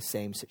them in the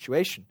same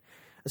situation.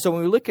 And so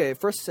when we look at it,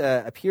 first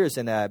appears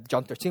in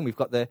John 13. We've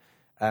got the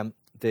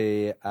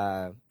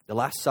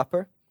Last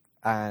Supper,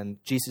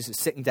 and Jesus is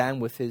sitting down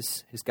with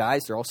his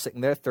guys. They're all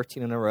sitting there,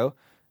 13 in a row.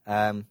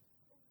 And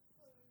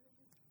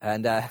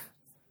I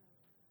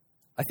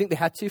think they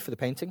had to for the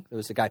painting. There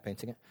was a guy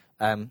painting it.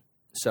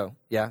 So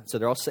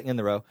they're all sitting in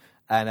the row.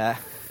 And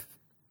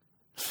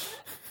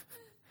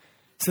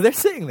so they're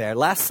sitting there,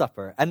 Last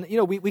Supper. And, you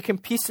know, we can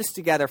piece this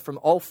together from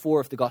all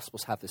 4 of the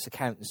Gospels have this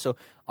account. And so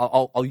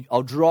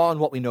I'll draw on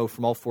what we know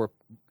from all 4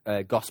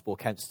 Gospel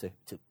accounts to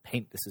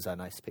paint this as a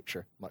nice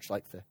picture, much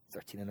like the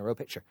 13 in a row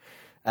picture.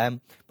 But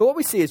what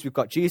we see is we've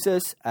got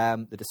Jesus,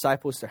 the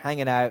disciples, they're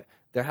hanging out.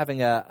 They're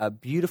having a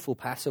beautiful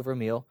Passover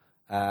meal.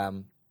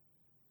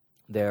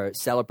 They're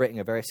celebrating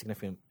a very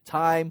significant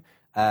time.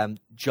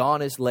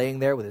 John is laying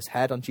there with his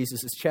head on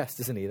Jesus'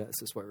 chest, isn't he? That's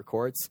just what it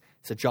records.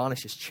 So John is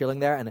just chilling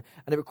there. And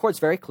it records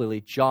very clearly,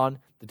 John,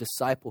 the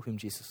disciple whom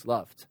Jesus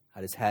loved,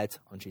 had his head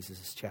on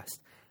Jesus' chest.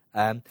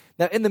 Now,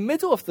 in the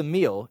middle of the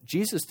meal,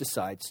 Jesus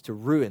decides to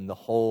ruin the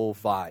whole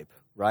vibe,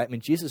 right? I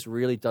mean, Jesus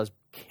really does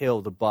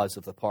kill the buzz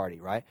of the party,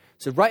 right?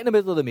 So right in the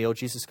middle of the meal,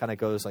 Jesus kind of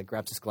goes, like,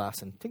 grabs his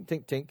glass and tink,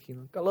 tink, tink. You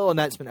know, got a little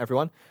announcement,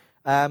 everyone.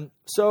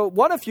 So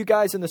one of you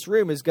guys in this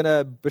room is going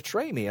to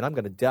betray me and I'm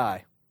going to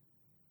die.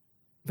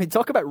 I mean,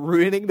 talk about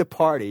ruining the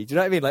party. Do you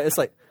know what I mean? Like, it's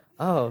like,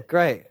 oh,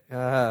 great.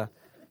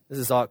 This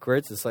is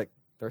awkward. It's like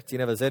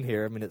 13 of us in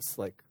here. I mean, it's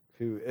like,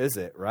 who is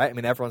it, right? I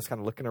mean, everyone's kind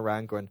of looking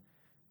around going,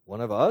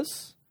 one of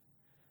us?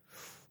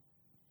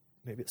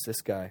 Maybe it's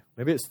this guy.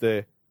 Maybe it's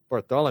the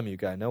Bartholomew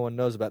guy. No one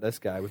knows about this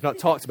guy. We've not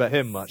talked about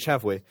him much,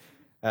 have we?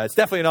 It's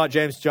definitely not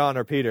James, John,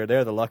 or Peter.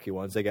 They're the lucky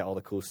ones. They get all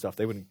the cool stuff.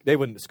 They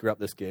wouldn't screw up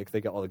this gig.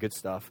 They get all the good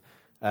stuff.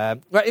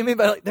 Right? I mean,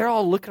 but like, they're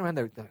all looking around.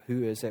 They're,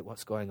 who is it?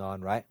 What's going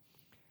on, right?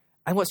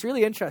 And what's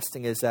really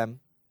interesting is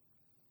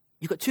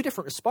you've got 2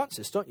 different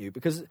responses, don't you?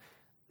 Because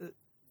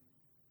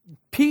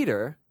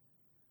Peter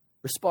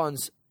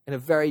responds in a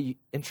very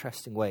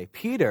interesting way.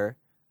 Peter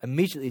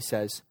immediately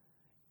says,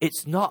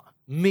 "It's not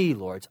me,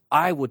 Lord.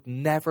 I would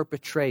never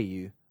betray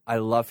you. I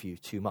love you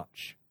too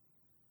much."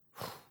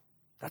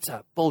 That's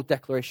a bold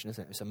declaration,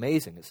 isn't it? It's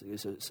amazing.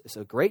 It's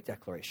a great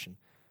declaration.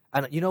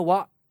 And you know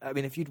what? I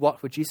mean, if you'd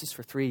walked with Jesus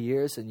for 3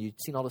 years and you'd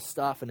seen all this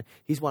stuff, and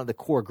he's one of the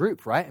core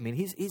group, right? I mean,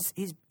 he's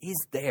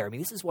there. I mean,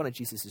 this is one of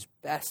Jesus'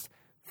 best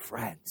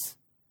friends.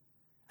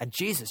 And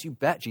Jesus, you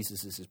bet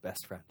Jesus is his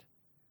best friend.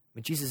 I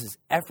mean, Jesus is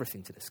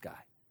everything to this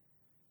guy.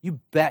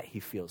 You bet he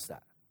feels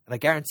that. And I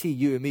guarantee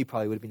you and me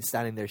probably would have been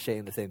standing there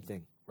saying the same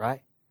thing,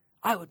 right?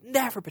 I would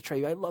never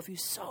betray you. I love you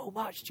so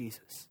much,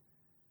 Jesus.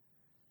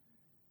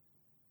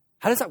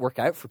 How does that work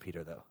out for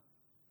Peter, though?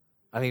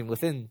 I mean,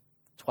 within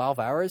 12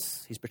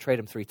 hours, he's betrayed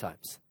him 3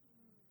 times.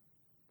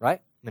 Right?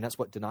 I mean, that's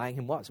what denying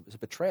him was. It was a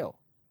betrayal.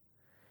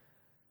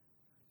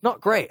 Not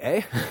great,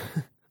 eh?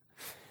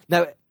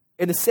 Now,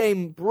 in the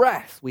same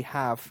breath, we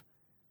have,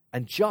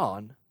 and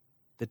John,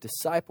 the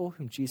disciple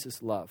whom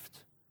Jesus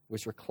loved,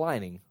 was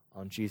reclining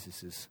on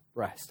Jesus'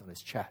 breast, on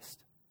his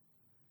chest.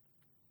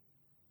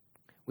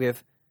 We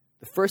have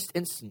the first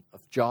instant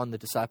of John, the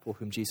disciple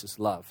whom Jesus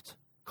loved,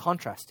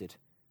 contrasted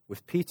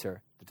with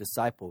Peter, the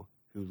disciple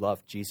who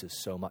loved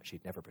Jesus so much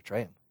he'd never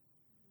betray him.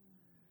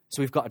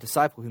 So we've got a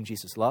disciple whom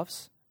Jesus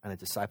loves and a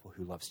disciple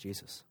who loves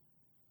Jesus.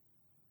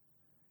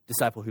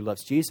 Disciple who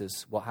loves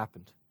Jesus, what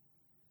happened?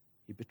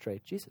 He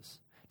betrayed Jesus.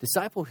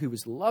 Disciple who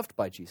was loved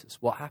by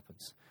Jesus, what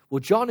happens? Well,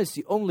 John is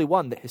the only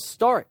one that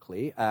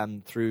historically,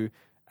 through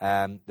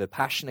the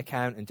Passion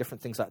account and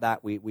different things like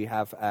that, we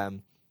have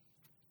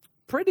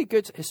pretty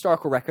good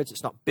historical records.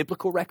 It's not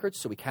biblical records,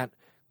 so we can't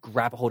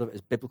grab a hold of it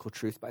as biblical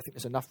truth, but I think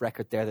there's enough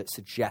record there that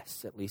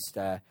suggests, at least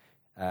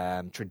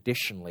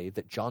traditionally,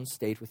 that John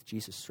stayed with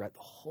Jesus throughout the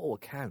whole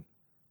account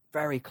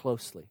very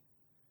closely.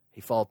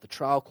 He followed the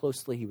trial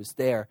closely. He was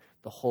there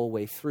the whole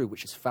way through,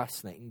 which is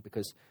fascinating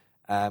because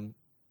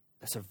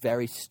That's a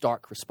very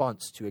stark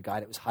response to a guy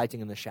that was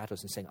hiding in the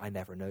shadows and saying, I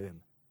never know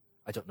him.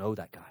 I don't know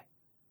that guy.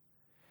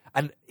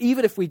 And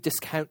even if we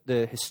discount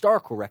the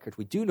historical record,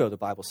 we do know the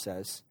Bible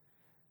says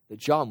that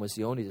John was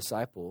the only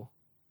disciple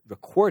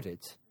recorded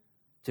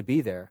to be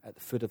there at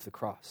the foot of the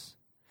cross.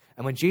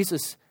 And when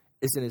Jesus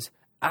is in his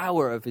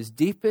hour of his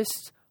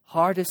deepest,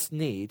 hardest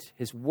need,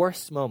 his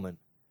worst moment,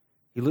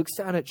 he looks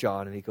down at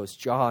John and he goes,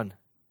 John,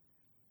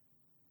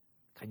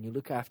 can you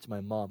look after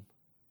my mom?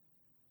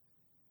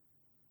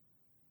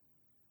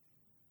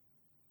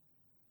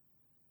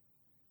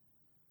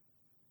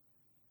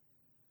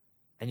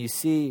 And you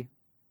see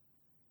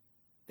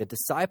the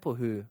disciple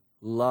who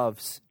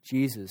loves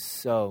Jesus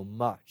so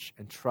much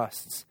and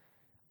trusts,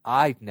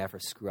 I'd never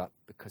screw up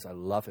because I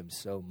love him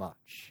so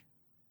much.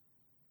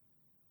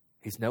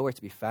 He's nowhere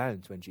to be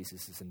found when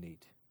Jesus is in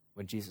need,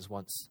 when Jesus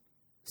wants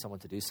someone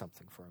to do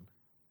something for him.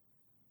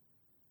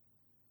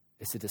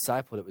 It's the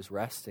disciple that was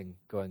resting,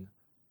 going,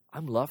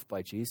 I'm loved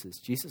by Jesus.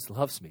 Jesus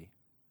loves me.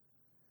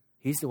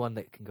 He's the one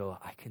that can go,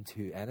 I can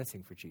do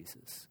anything for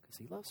Jesus because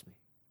he loves me.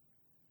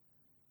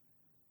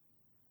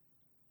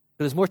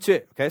 But there's more to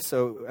it, okay?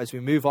 So as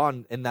we move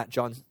on in that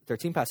John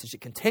 13 passage,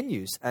 it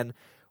continues. And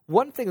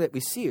one thing that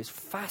we see is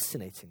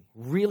fascinating,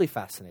 really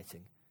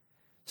fascinating.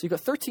 So you've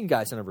got 13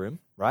 guys in a room,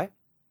 right?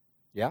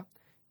 Yeah?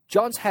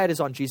 John's head is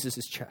on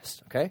Jesus'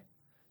 chest, okay?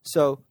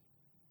 So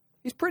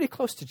he's pretty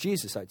close to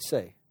Jesus, I'd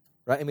say.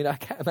 Right? I mean, I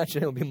can't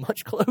imagine it'll be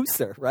much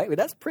closer, right? I mean,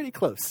 that's pretty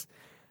close.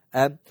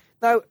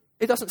 Now,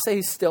 it doesn't say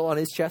he's still on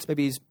his chest.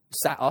 Maybe he's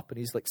sat up and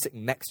he's like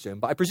sitting next to him.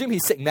 But I presume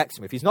he's sitting next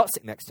to him. If he's not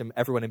sitting next to him,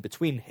 everyone in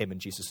between him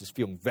and Jesus is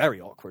feeling very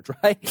awkward,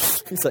 right?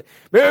 He's like,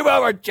 move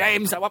over,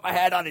 James. I want my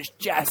head on his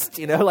chest.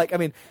 You know, like, I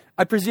mean,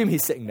 I presume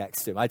he's sitting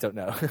next to him. I don't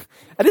know.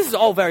 And this is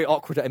all very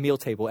awkward at a meal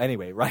table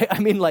anyway, right? I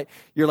mean, like,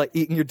 you're like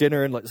eating your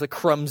dinner and like there's like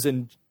crumbs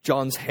in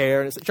John's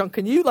hair. And it's like, John,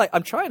 can you like,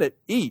 I'm trying to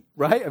eat,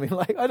 right? I mean,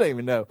 like, I don't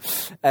even know.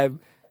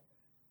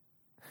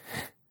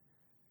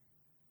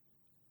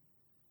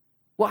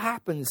 What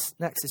happens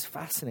next is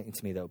fascinating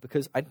to me, though,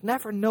 because I'd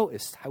never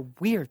noticed how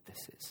weird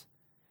this is.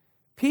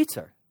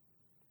 Peter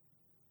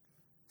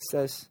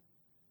says,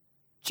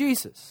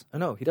 Jesus. Oh,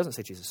 no, he doesn't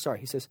say Jesus. Sorry,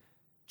 he says,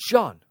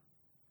 John.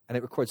 And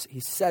it records, he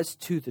says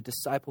to the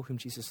disciple whom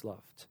Jesus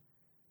loved,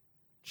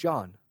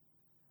 John,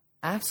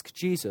 ask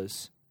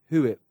Jesus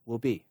who it will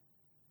be.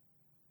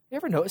 You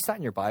ever noticed that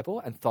in your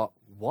Bible and thought,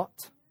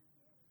 what?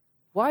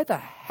 Why the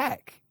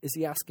heck is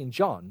he asking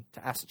John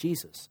to ask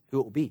Jesus who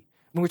it will be?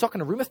 I mean, we're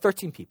talking a room of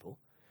 13 people.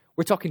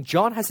 We're talking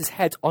John has his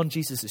head on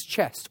Jesus'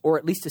 chest, or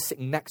at least is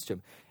sitting next to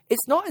him.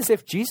 It's not as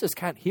if Jesus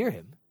can't hear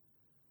him.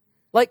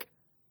 Like,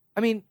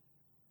 I mean,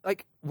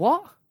 like,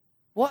 what?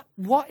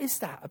 What is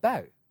that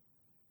about?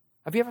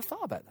 Have you ever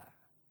thought about that?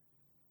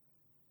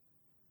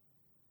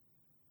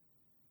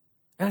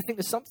 And I think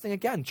there's something,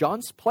 again,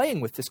 John's playing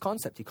with this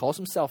concept. He calls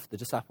himself the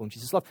disciple whom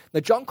Jesus loved.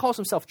 Now, John calls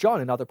himself John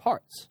in other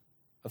parts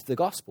of the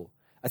gospel.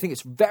 I think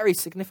it's very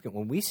significant.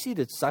 When we see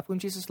the disciple whom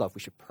Jesus loved,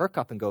 we should perk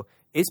up and go,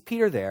 is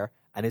Peter there?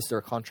 And is there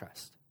a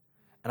contrast?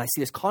 And I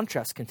see this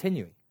contrast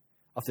continuing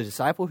of the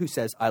disciple who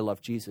says, I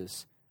love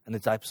Jesus, and the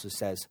disciple who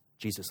says,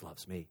 Jesus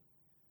loves me.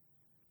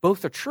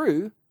 Both are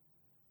true,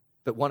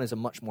 but one is a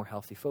much more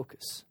healthy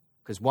focus,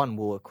 because one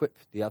will equip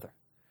the other.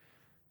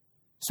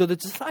 So the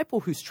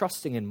disciple who's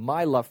trusting in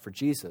my love for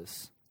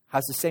Jesus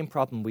has the same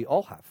problem we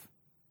all have.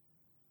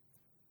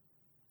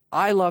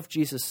 I love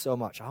Jesus so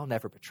much, I'll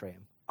never betray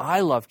him. I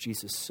love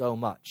Jesus so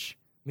much,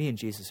 me and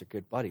Jesus are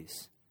good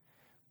buddies.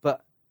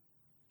 But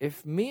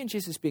if me and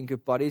Jesus being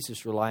good buddies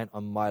is reliant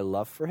on my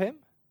love for him,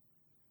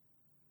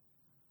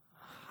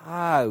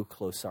 how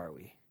close are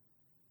we?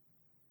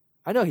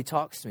 I know he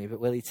talks to me, but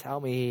will he tell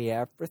me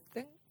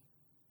everything?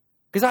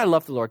 Because I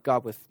love the Lord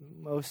God with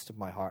most of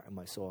my heart and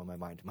my soul and my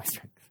mind and my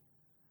strength.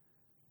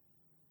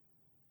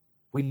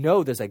 We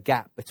know there's a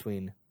gap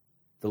between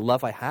the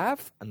love I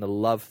have and the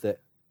love that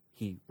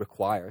he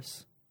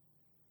requires.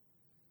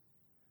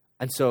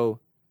 And so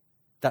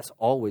that's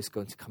always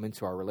going to come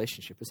into our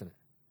relationship, isn't it?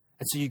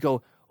 And so you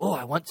go, oh,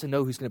 I want to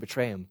know who's going to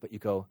betray him. But you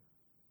go,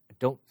 I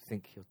don't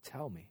think he'll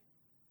tell me.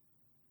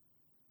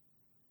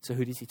 So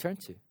who does he turn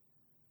to?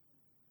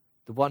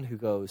 The one who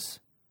goes,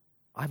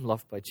 I'm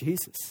loved by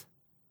Jesus.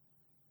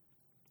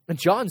 And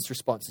John's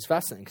response is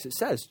fascinating because it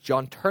says,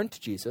 John turned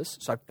to Jesus.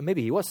 So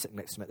maybe he was sitting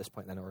next to him at this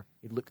point then, or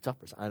he looked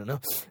up or something, I don't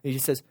know. And he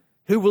just says,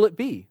 who will it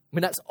be? I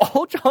mean, that's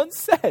all John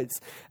says.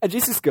 And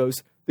Jesus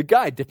goes, the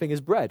guy dipping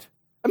his bread.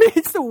 I mean,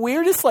 it's the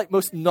weirdest, like,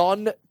 most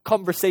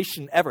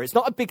non-conversation ever. It's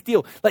not a big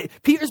deal.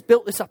 Like, Peter's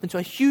built this up into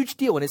a huge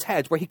deal in his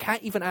head where he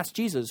can't even ask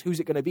Jesus, who's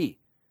it going to be?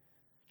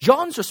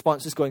 John's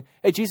response is going,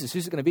 hey, Jesus,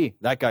 who's it going to be?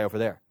 That guy over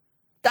there.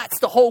 That's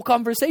the whole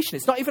conversation.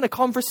 It's not even a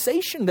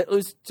conversation that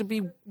was to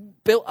be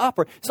built up.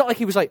 Or it's not like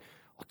he was like,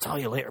 I'll tell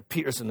you later,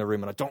 Peter's in the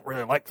room and I don't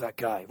really like that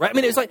guy. Right? I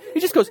mean, it's like, he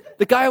just goes,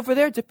 the guy over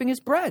there dipping his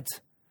bread.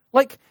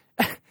 Like,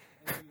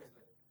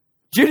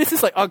 Judas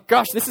is like, oh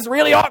gosh, this is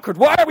really awkward.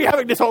 Why are we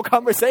having this whole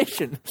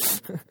conversation?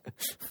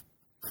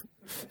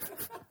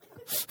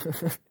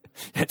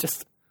 Yeah,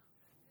 just...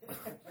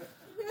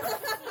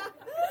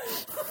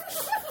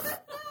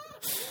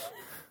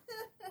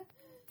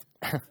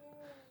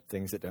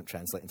 things that don't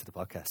translate into the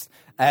podcast.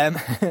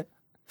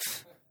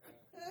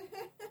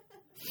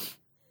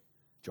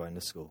 Join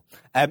the school.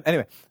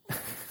 Anyway,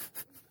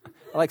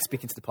 I like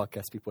speaking to the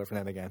podcast people every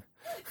now and again.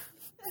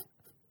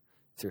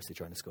 Seriously,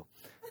 join the school.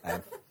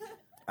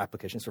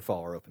 Applications for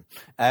fall are open.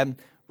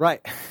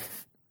 Right.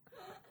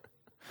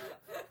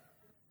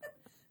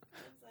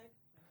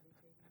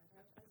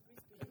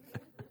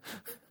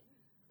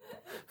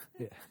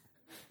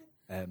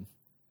 Yeah.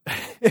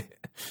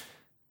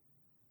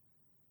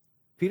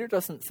 Peter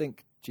doesn't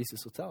think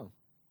Jesus will tell him.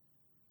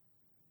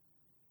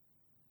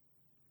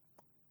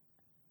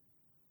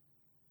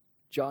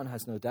 John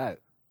has no doubt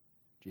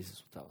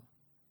Jesus will tell him.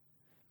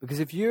 Because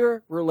if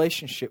your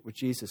relationship with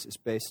Jesus is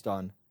based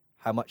on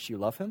how much you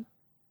love him,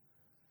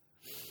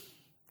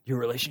 your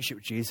relationship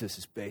with Jesus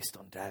is based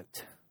on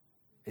doubt.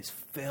 It's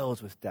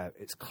filled with doubt.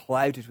 It's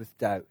clouded with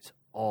doubt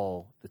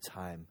all the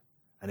time.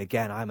 And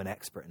again, I'm an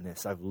expert in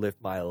this. I've lived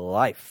my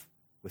life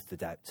with the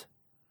doubt.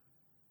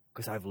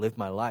 Because I've lived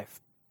my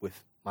life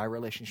with my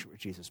relationship with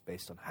Jesus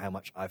based on how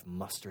much I've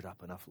mustered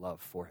up enough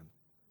love for him.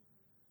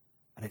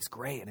 And it's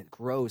great, and it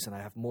grows, and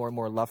I have more and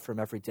more love for him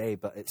every day,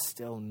 but it's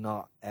still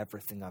not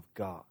everything I've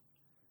got.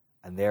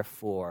 And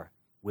therefore,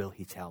 will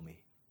he tell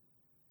me?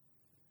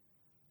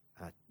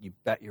 You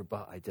bet your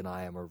butt I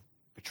deny him or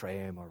betray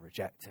him or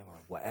reject him or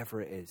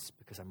whatever it is,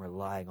 because I'm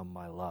relying on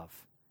my love.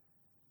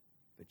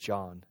 But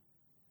John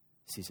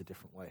sees a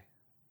different way.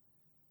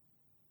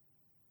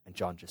 And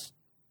John just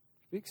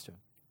speaks to him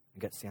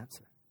and gets the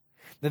answer.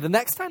 Now, the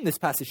next time this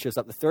passage shows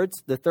up,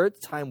 the third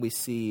time we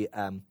see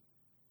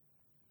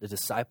the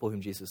disciple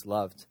whom Jesus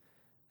loved,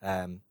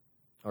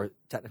 or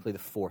technically the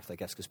fourth, I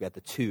guess, because we had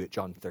the two at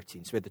John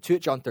 13. So we had the two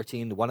at John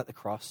 13, the one at the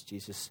cross,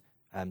 Jesus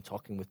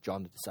talking with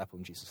John, the disciple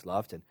whom Jesus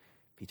loved, and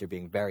Peter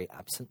being very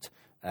absent.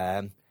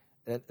 And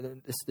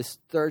this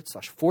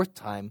third/fourth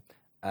time,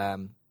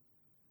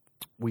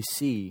 we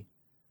see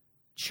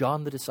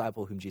John, the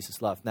disciple whom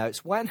Jesus loved. Now,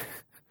 it's when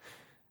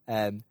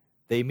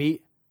they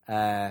meet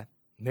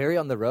Mary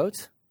on the road,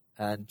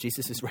 and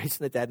Jesus is raised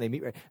from the dead, and they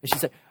meet her, and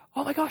she's like,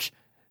 oh my gosh,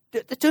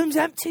 the tomb's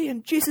empty,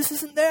 and Jesus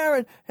isn't there,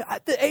 and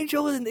the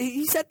angel, and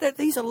he said that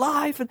he's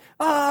alive, and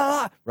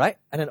right?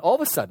 And then all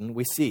of a sudden,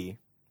 we see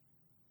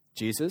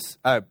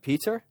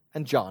Peter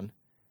and John,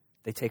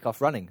 they take off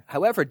running.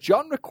 However,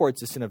 John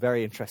records this in a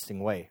very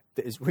interesting way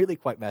that is really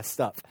quite messed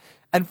up.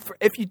 And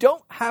if you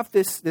don't have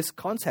this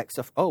context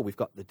of, we've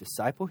got the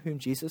disciple whom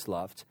Jesus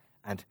loved,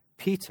 and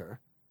Peter,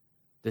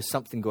 there's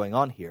something going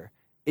on here,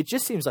 it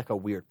just seems like a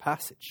weird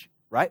passage,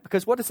 right?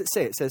 Because what does it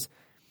say? It says,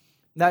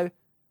 now,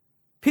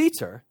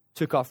 Peter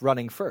took off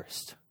running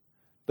first,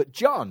 but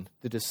John,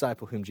 the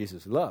disciple whom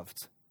Jesus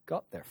loved,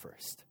 got there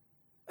first.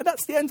 And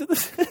that's the end of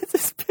this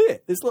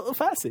bit, this little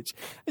passage.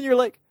 And you're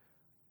like,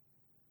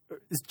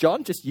 is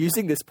John just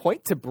using this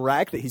point to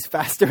brag that he's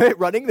faster at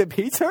running than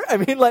Peter? I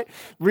mean, like,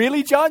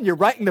 really, John? You're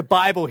writing the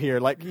Bible here.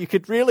 Like, you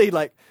could really,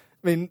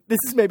 this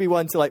is maybe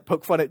one to,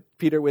 poke fun at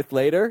Peter with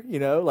later,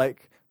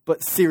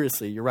 but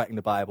seriously, you're writing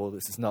the Bible.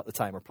 This is not the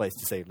time or place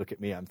to say, look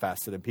at me, I'm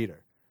faster than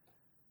Peter.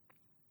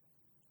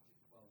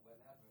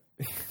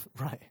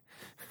 Right.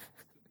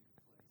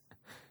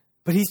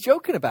 But he's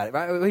joking about it,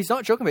 right? He's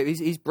not joking about it.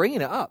 He's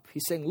bringing it up.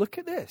 He's saying, look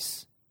at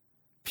this.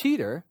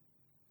 Peter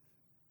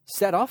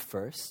set off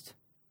first,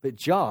 but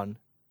John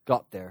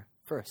got there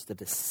first. The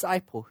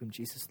disciple whom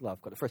Jesus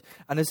loved got it first.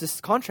 And there's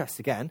this contrast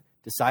again.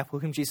 Disciple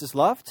whom Jesus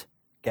loved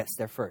gets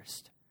there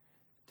first.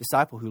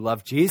 Disciple who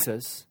loved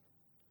Jesus,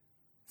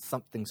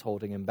 something's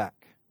holding him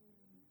back.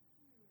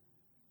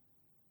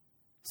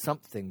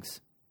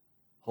 Something's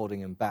holding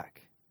him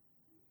back.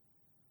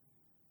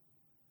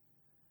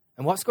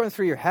 And what's going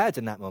through your head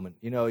in that moment?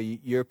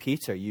 You're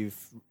Peter. You've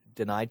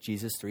denied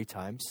Jesus 3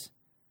 times.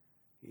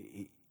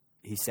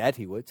 He said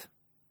he would.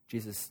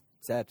 Jesus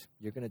said,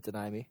 you're going to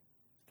deny me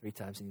 3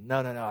 times. And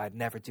no, I'd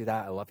never do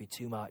that. I love you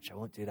too much. I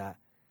won't do that.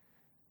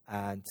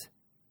 And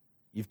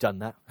you've done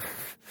that.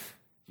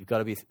 You've got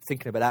to be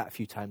thinking about that a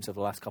few times over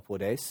the last couple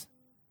of days.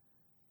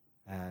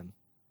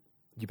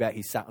 You bet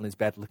he sat on his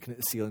bed looking at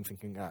the ceiling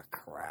thinking,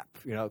 crap,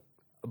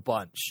 a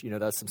bunch.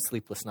 There's some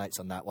sleepless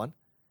nights on that one.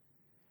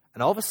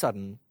 And all of a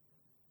sudden,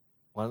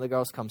 one of the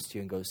girls comes to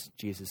you and goes,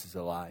 Jesus is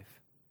alive.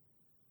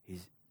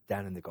 He's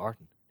down in the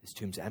garden. His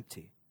tomb's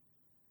empty.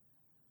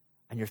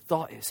 And your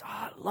thought is,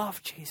 I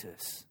love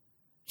Jesus.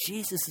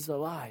 Jesus is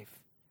alive.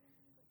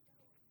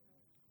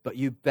 But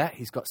you bet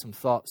he's got some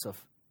thoughts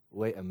of,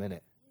 wait a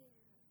minute.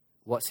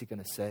 What's he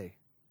going to say?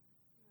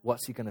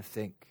 What's he going to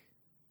think?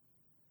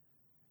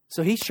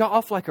 So he shot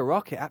off like a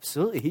rocket.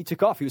 Absolutely. He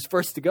took off. He was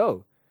first to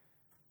go.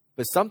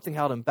 But something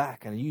held him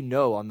back. And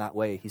on that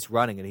way, he's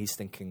running and he's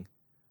thinking,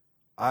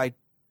 I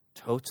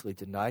totally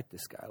denied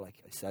this guy like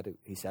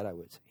he said I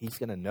would. He's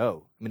going to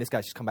know. I mean, this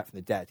guy's just come back from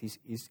the dead.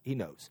 He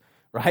knows,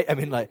 right? I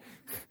mean,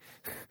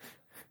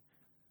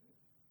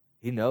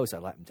 he knows I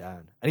let him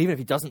down. And even if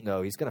he doesn't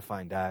know, he's going to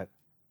find out.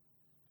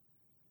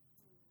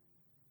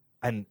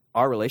 And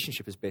our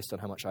relationship is based on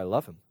how much I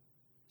love him.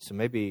 So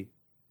maybe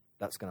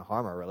that's going to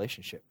harm our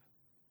relationship.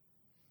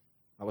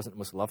 That wasn't the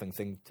most loving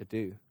thing to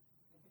do.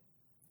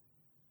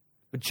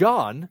 But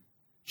John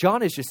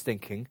is just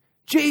thinking,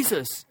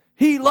 Jesus,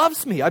 he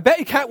loves me. I bet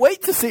he can't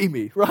wait to see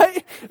me,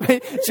 right? I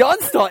mean,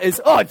 John's thought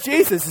is, oh,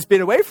 Jesus has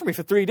been away from me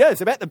for 3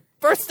 days. I bet the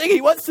first thing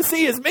he wants to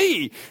see is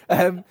me.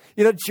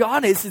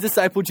 John is the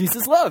disciple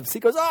Jesus loves. He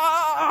goes,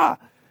 ah!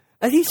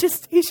 And he's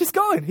just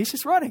going. He's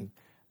just running.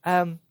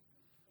 And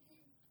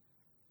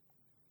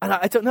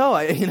I don't know.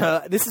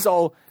 This is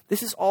all.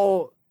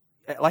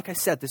 Like I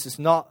said, this is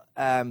not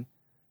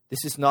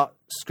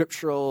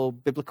scriptural,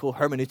 biblical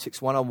hermeneutics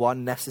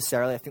 101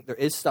 necessarily. I think there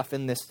is stuff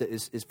in this that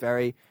is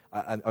very.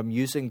 I'm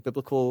using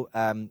biblical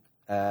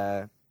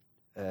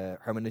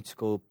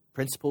hermeneutical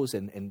principles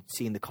in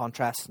seeing the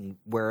contrast and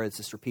where is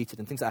this repeated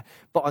and things like that.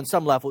 But on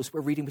some levels,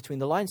 we're reading between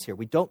the lines here.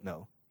 We don't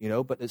know,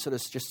 but there's sort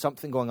of just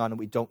something going on and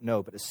we don't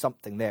know, but there's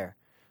something there.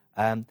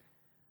 I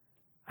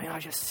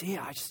just see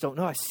it. I just don't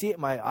know. I see it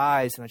in my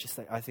eyes, and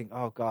I think,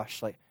 oh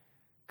gosh, like,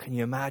 can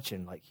you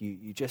imagine, like,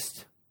 you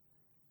just,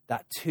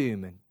 that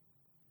tomb, and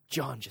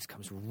John just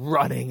comes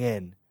running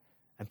in,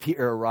 and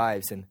Peter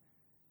arrives, and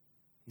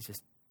he's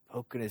just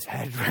poking his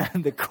head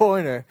around the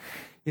corner.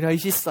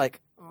 He's just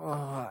like, oh,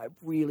 I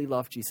really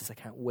love Jesus. I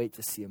can't wait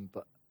to see him,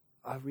 but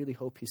I really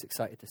hope he's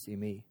excited to see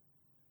me,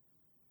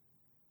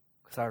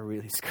 because I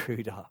really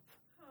screwed up.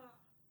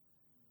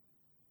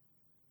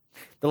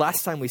 The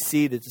last time we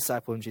see the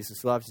disciple whom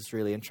Jesus loves is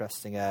really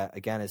interesting.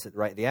 Again, is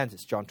right at the end.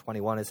 It's John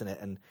 21, isn't it?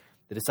 And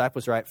the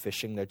disciples are out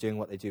fishing. They're doing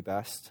what they do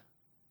best,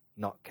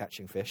 not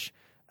catching fish.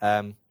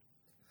 And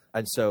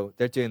so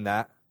they're doing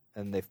that,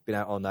 and they've been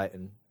out all night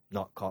and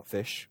not caught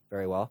fish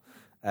very well.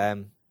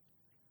 And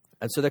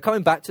so they're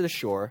coming back to the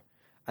shore,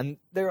 and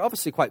they're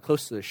obviously quite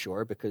close to the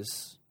shore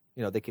because,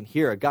 they can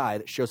hear a guy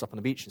that shows up on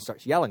the beach and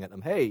starts yelling at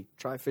them, hey,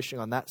 try fishing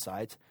on that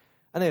side.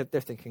 And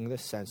they're thinking,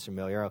 this sounds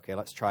familiar. Okay,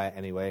 let's try it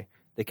anyway.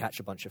 They catch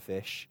a bunch of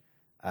fish.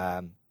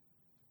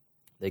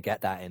 They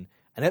get that in.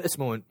 And at this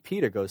moment,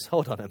 Peter goes,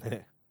 hold on a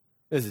minute.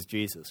 This is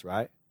Jesus,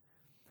 right?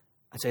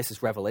 And so this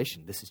is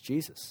revelation. This is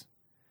Jesus.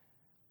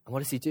 And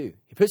what does he do?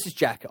 He puts his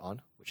jacket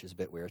on, which is a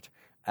bit weird,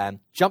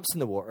 jumps in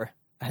the water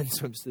and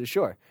swims to the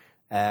shore.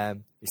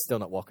 He's still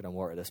not walking on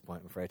water at this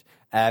point, I'm afraid.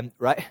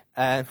 Right?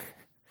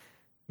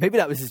 Maybe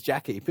that was his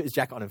jacket. He put his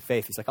jacket on in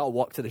faith. He's like, I'll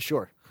walk to the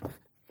shore.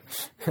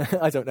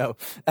 I don't know.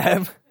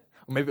 Or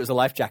maybe it was a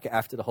life jacket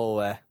after the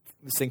whole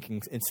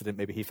sinking incident.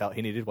 Maybe he felt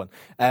he needed one.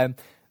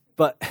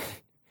 But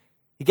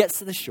he gets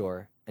to the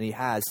shore and he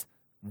has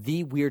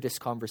the weirdest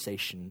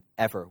conversation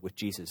ever with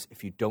Jesus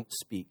if you don't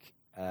speak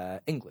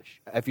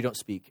English, if you don't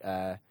speak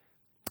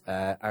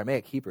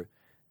Aramaic, Hebrew.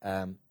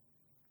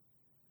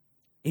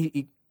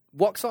 He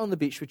walks on the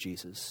beach with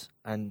Jesus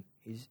and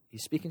he's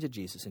speaking to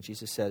Jesus, and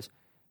Jesus says,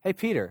 hey,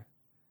 Peter,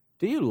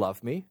 do you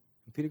love me?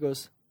 And Peter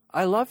goes,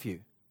 I love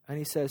you. And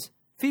he says,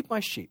 feed my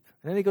sheep.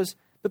 And then he goes,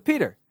 but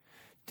Peter,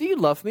 do you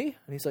love me?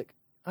 And he's like,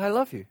 I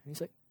love you. And he's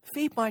like,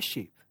 feed my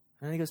sheep.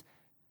 And then he goes,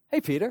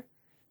 hey, Peter,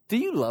 do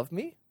you love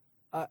me?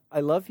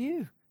 I love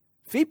you.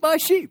 Feed my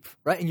sheep.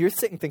 Right? And you're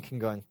sitting thinking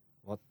going,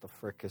 what the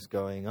frick is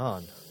going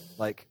on?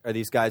 Like, are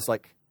these guys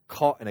like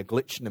caught in a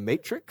glitch in the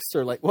Matrix?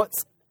 Or like,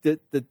 what's the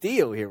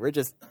deal here? We're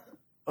just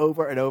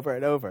over and over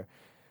and over.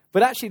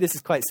 But actually, this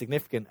is quite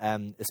significant,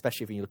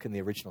 especially when you look in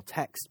the original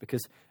text,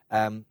 because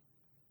in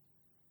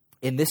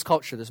this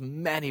culture, there's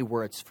many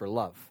words for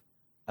love.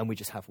 And we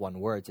just have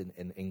one word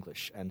in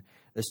English. And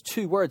there's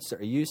 2 words that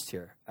are used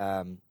here.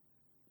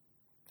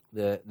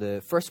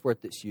 The first word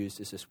that's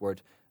used is this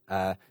word,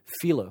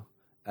 philo,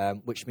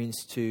 which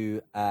means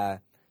to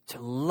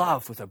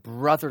love with a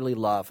brotherly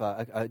love,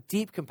 a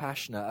deep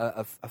compassion,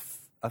 a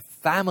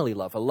family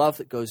love, a love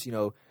that goes,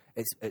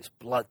 it's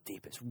blood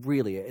deep. It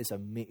is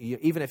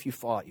even if you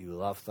fought, you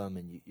love them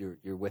and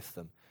you're with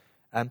them.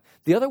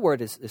 The other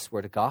word is this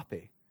word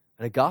agape.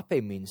 And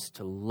agape means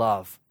to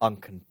love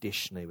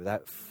unconditionally,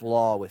 without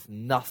flaw, with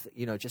nothing,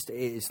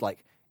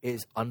 it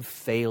is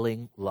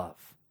unfailing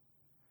love.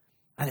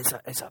 And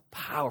it's a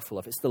powerful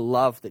love. It's the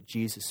love that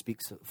Jesus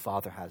speaks that the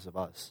Father has of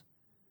us.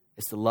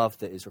 It's the love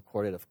that is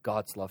recorded of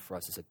God's love for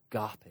us. It's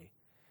agape.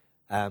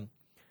 And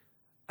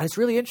it's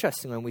really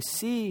interesting when we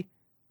see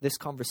this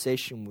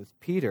conversation with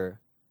Peter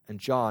and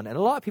John, and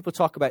a lot of people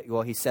talk about,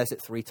 well, he says it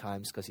 3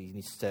 times because he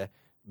needs to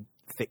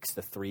fix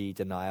the 3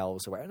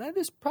 denials or whatever. And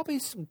there's probably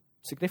some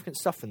significant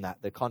stuff in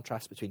that, the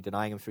contrast between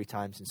denying him 3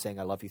 times and saying,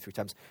 I love you 3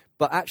 times.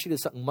 But actually,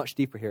 there's something much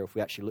deeper here if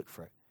we actually look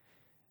for it.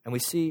 And we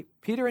see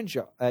Peter and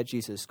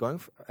Jesus going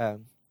for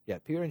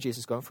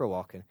a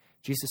walk, and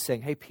Jesus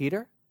saying, hey,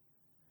 Peter,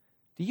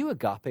 do you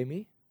agape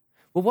me?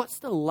 Well, what's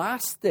the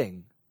last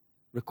thing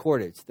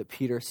recorded that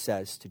Peter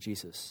says to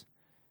Jesus?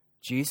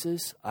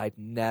 Jesus, I'd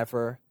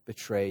never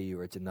betray you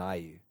or deny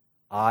you.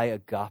 I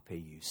agape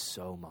you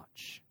so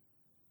much.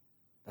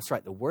 That's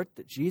right. The word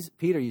that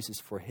Peter uses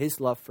for his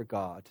love for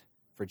God,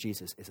 for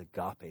Jesus, is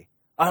agape.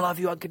 I love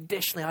you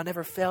unconditionally. I'll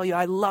never fail you.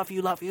 I love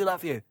you, love you,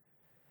 love you.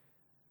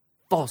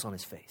 Falls on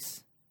his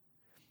face.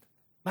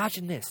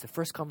 Imagine this, the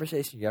first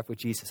conversation you have with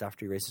Jesus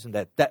after he raises from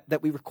the dead,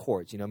 that we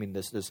record.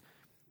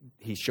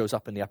 He shows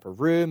up in the upper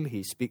room.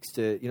 He speaks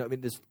to,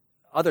 there's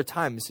other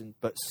times,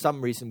 but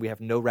some reason we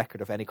have no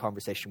record of any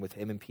conversation with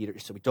him and Peter,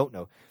 so we don't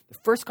know. The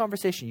first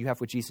conversation you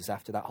have with Jesus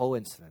after that whole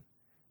incident,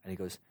 and he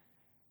goes,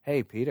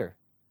 hey, Peter,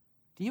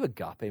 do you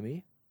agape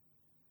me?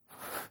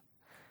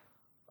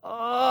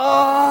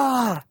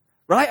 Oh,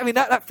 right? I mean,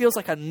 that feels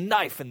like a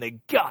knife in the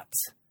gut,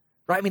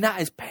 right? I mean,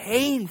 that is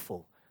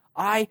painful.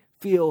 I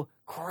feel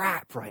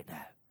crap right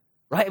now,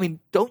 right? I mean,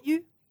 don't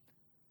you?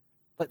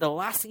 Like the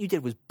last thing you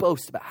did was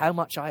boast about how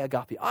much I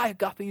agape you. I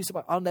agape you,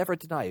 so I'll never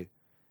deny you.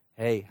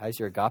 Hey, how's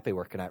your agape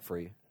working out for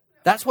you?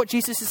 That's what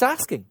Jesus is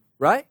asking,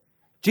 right?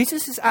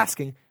 Jesus is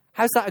asking,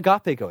 how's that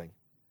agape going?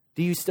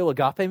 Do you still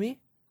agape me?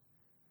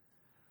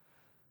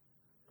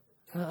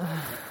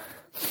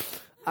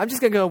 I'm just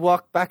going to go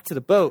walk back to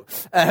the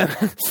boat,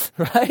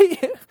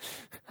 right?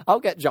 I'll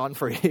get John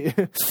for you.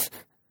 And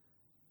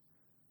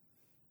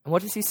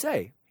what does he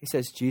say? He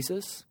says,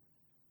 Jesus,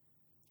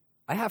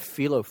 I have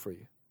philo for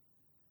you.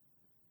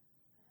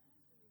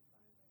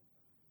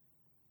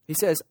 He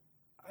says,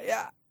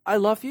 yeah, I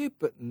love you,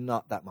 but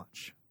not that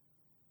much.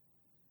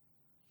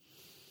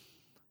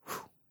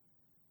 Whew.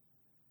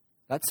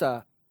 That's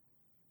a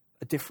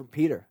different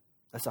Peter.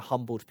 That's a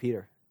humbled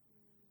Peter.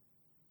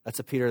 That's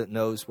a Peter that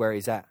knows where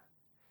he's at.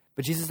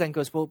 But Jesus then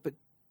goes, well, but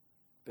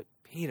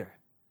Peter,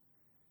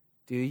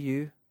 do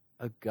you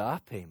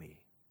agape me?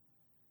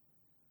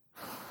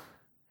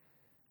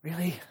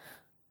 Really?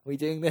 Are we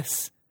doing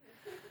this?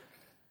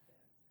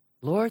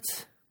 Lord,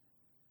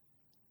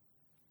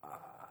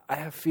 I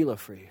have philo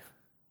for you.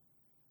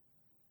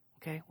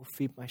 Okay, well,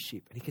 feed my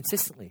sheep. And he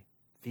consistently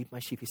feed my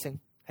sheep. He's saying,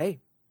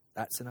 hey,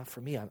 that's enough for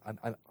me.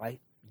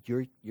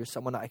 You're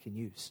someone that I can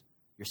use.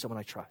 You're someone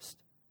I trust.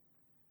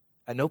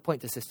 At no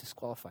point does this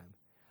disqualify him.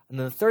 And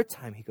then the third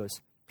time he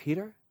goes,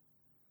 Peter,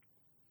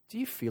 do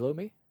you philo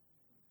me?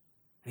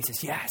 And he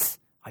says, yes,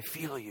 I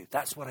philo you.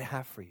 That's what I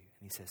have for you.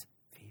 And he says,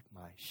 feed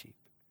my sheep.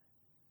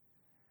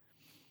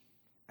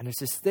 And there's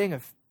this thing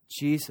of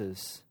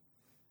Jesus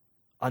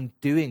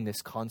undoing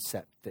this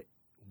concept that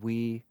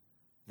we,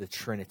 the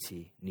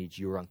Trinity, need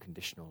your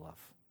unconditional love.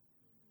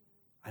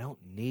 I don't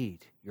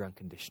need your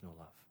unconditional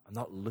love. I'm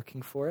not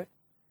looking for it.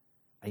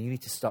 And you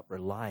need to stop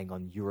relying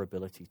on your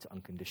ability to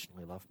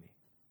unconditionally love me.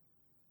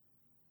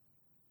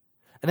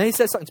 And then he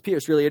says something to Peter.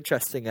 It's really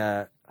interesting.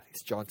 I think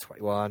it's John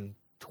 21,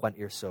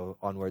 20 or so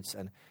onwards.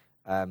 And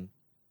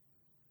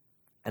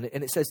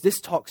it says, this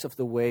talks of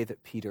the way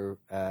that Peter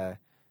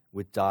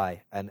would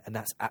die. And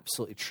that's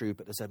absolutely true.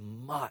 But there's a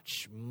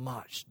much,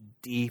 much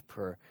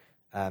deeper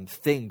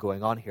thing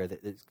going on here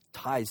that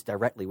ties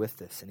directly with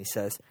this. And he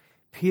says,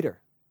 Peter,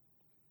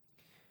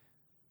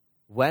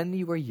 when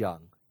you were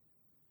young,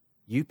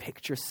 you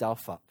picked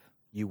yourself up.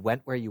 You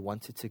went where you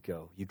wanted to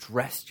go. You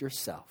dressed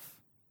yourself.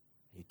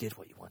 You did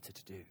what you wanted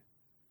to do.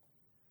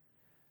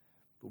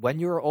 But when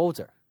you're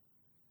older,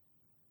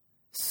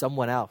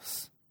 someone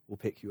else will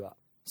pick you up.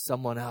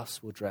 Someone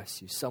else will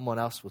dress you. Someone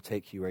else will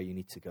take you where you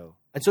need to go.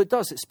 And so it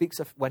does. It speaks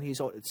of when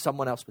he's old,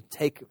 someone else would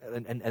take,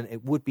 and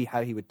it would be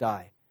how he would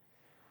die.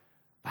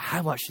 But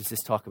how much does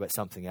this talk about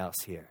something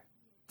else here?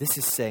 This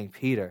is saying,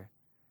 Peter,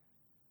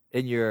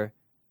 in your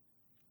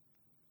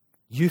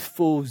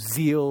youthful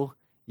zeal,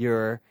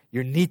 your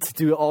need to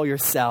do it all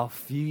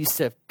yourself. You used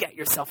to get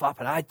yourself up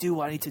and I do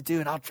what I need to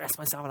do and I'll dress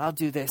myself and I'll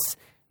do this.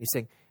 He's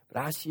saying,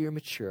 but as you're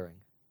maturing,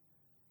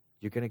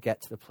 you're going to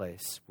get to the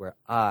place where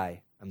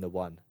I am the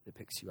one that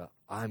picks you up.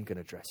 I'm going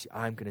to dress you.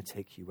 I'm going to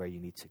take you where you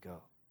need to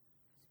go.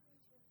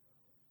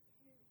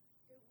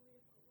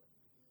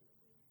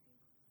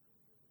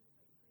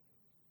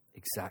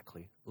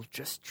 Exactly. Well,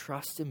 just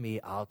trust in me.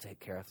 I'll take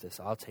care of this.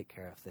 I'll take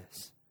care of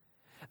this.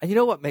 And you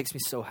know what makes me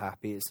so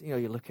happy is, you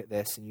look at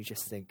this and you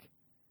just think,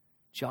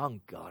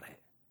 John got it.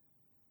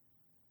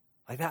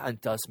 Like that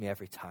undoes me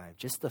every time.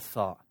 Just the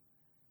thought,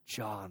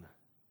 John,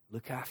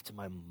 look after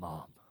my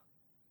mom.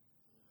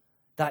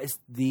 That is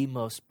the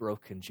most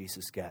broken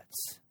Jesus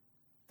gets.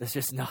 There's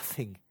just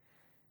nothing.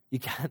 You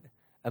can't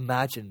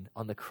imagine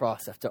on the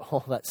cross after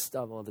all that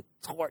stuff, all the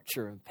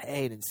torture and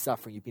pain and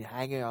suffering. You've been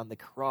hanging on the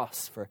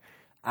cross for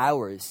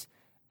hours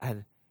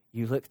and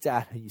you look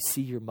down and you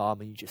see your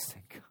mom and you just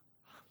think,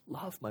 I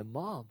love my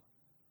mom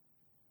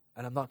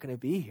and I'm not going to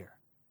be here.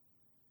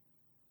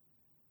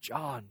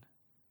 John,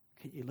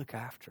 can you look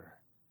after her?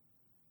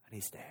 And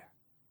he's there.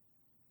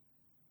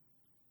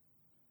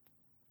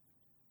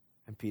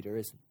 And Peter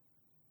isn't.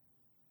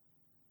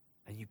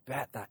 And you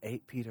bet that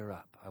ate Peter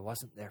up. I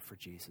wasn't there for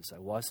Jesus. I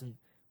wasn't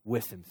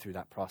with him through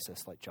that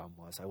process like John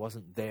was. I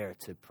wasn't there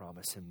to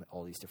promise him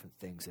all these different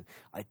things. And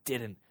I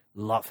didn't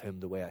love him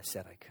the way I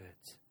said I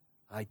could.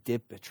 I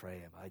did betray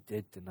him. I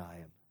did deny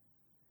him.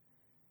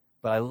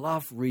 But I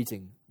love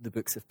reading the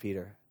books of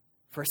Peter,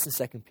 1st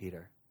and 2nd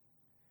Peter.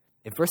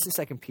 In 1st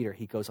and 2nd Peter,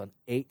 he goes on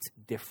 8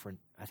 different,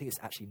 I think it's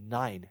actually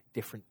 9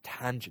 different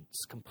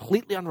tangents,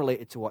 completely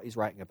unrelated to what he's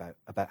writing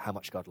about how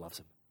much God loves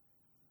him.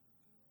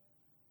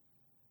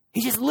 He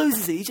just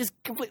loses it. He's just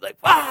completely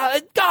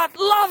like, God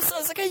loves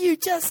us. Okay, you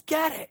just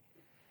get it.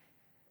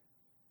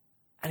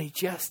 And he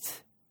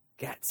just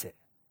gets it.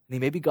 And he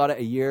maybe got it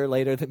a year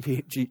later than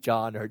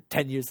John, or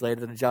 10 years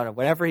later than John, or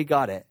whenever he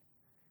got it.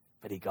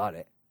 but he got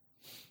it.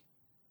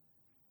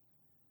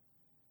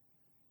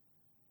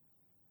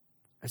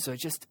 And so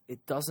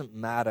it doesn't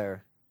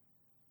matter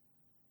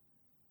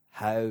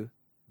how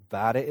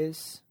bad it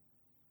is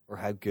or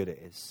how good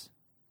it is.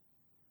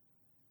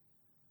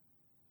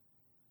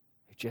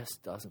 It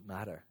just doesn't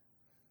matter.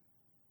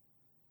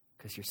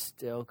 Because you're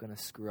still going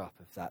to screw up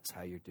if that's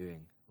how you're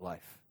doing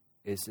life.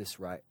 Is this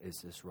right?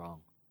 Is this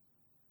wrong?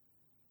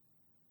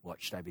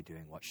 What should I be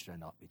doing? What should I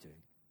not be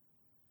doing?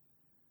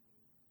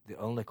 The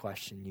only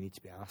question you need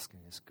to be asking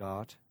is,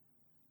 God,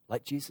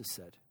 like Jesus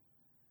said,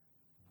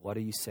 what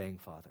are you saying,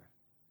 Father?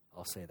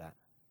 I'll say that.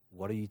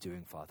 What are you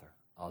doing, Father?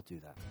 I'll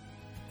do that.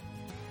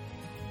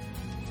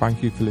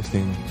 Thank you for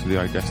listening to the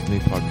iDestiny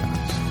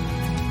podcast.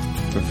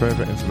 For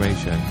further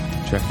information,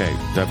 check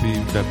out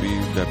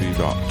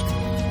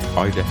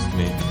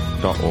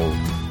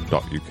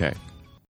www.idestiny.org.uk.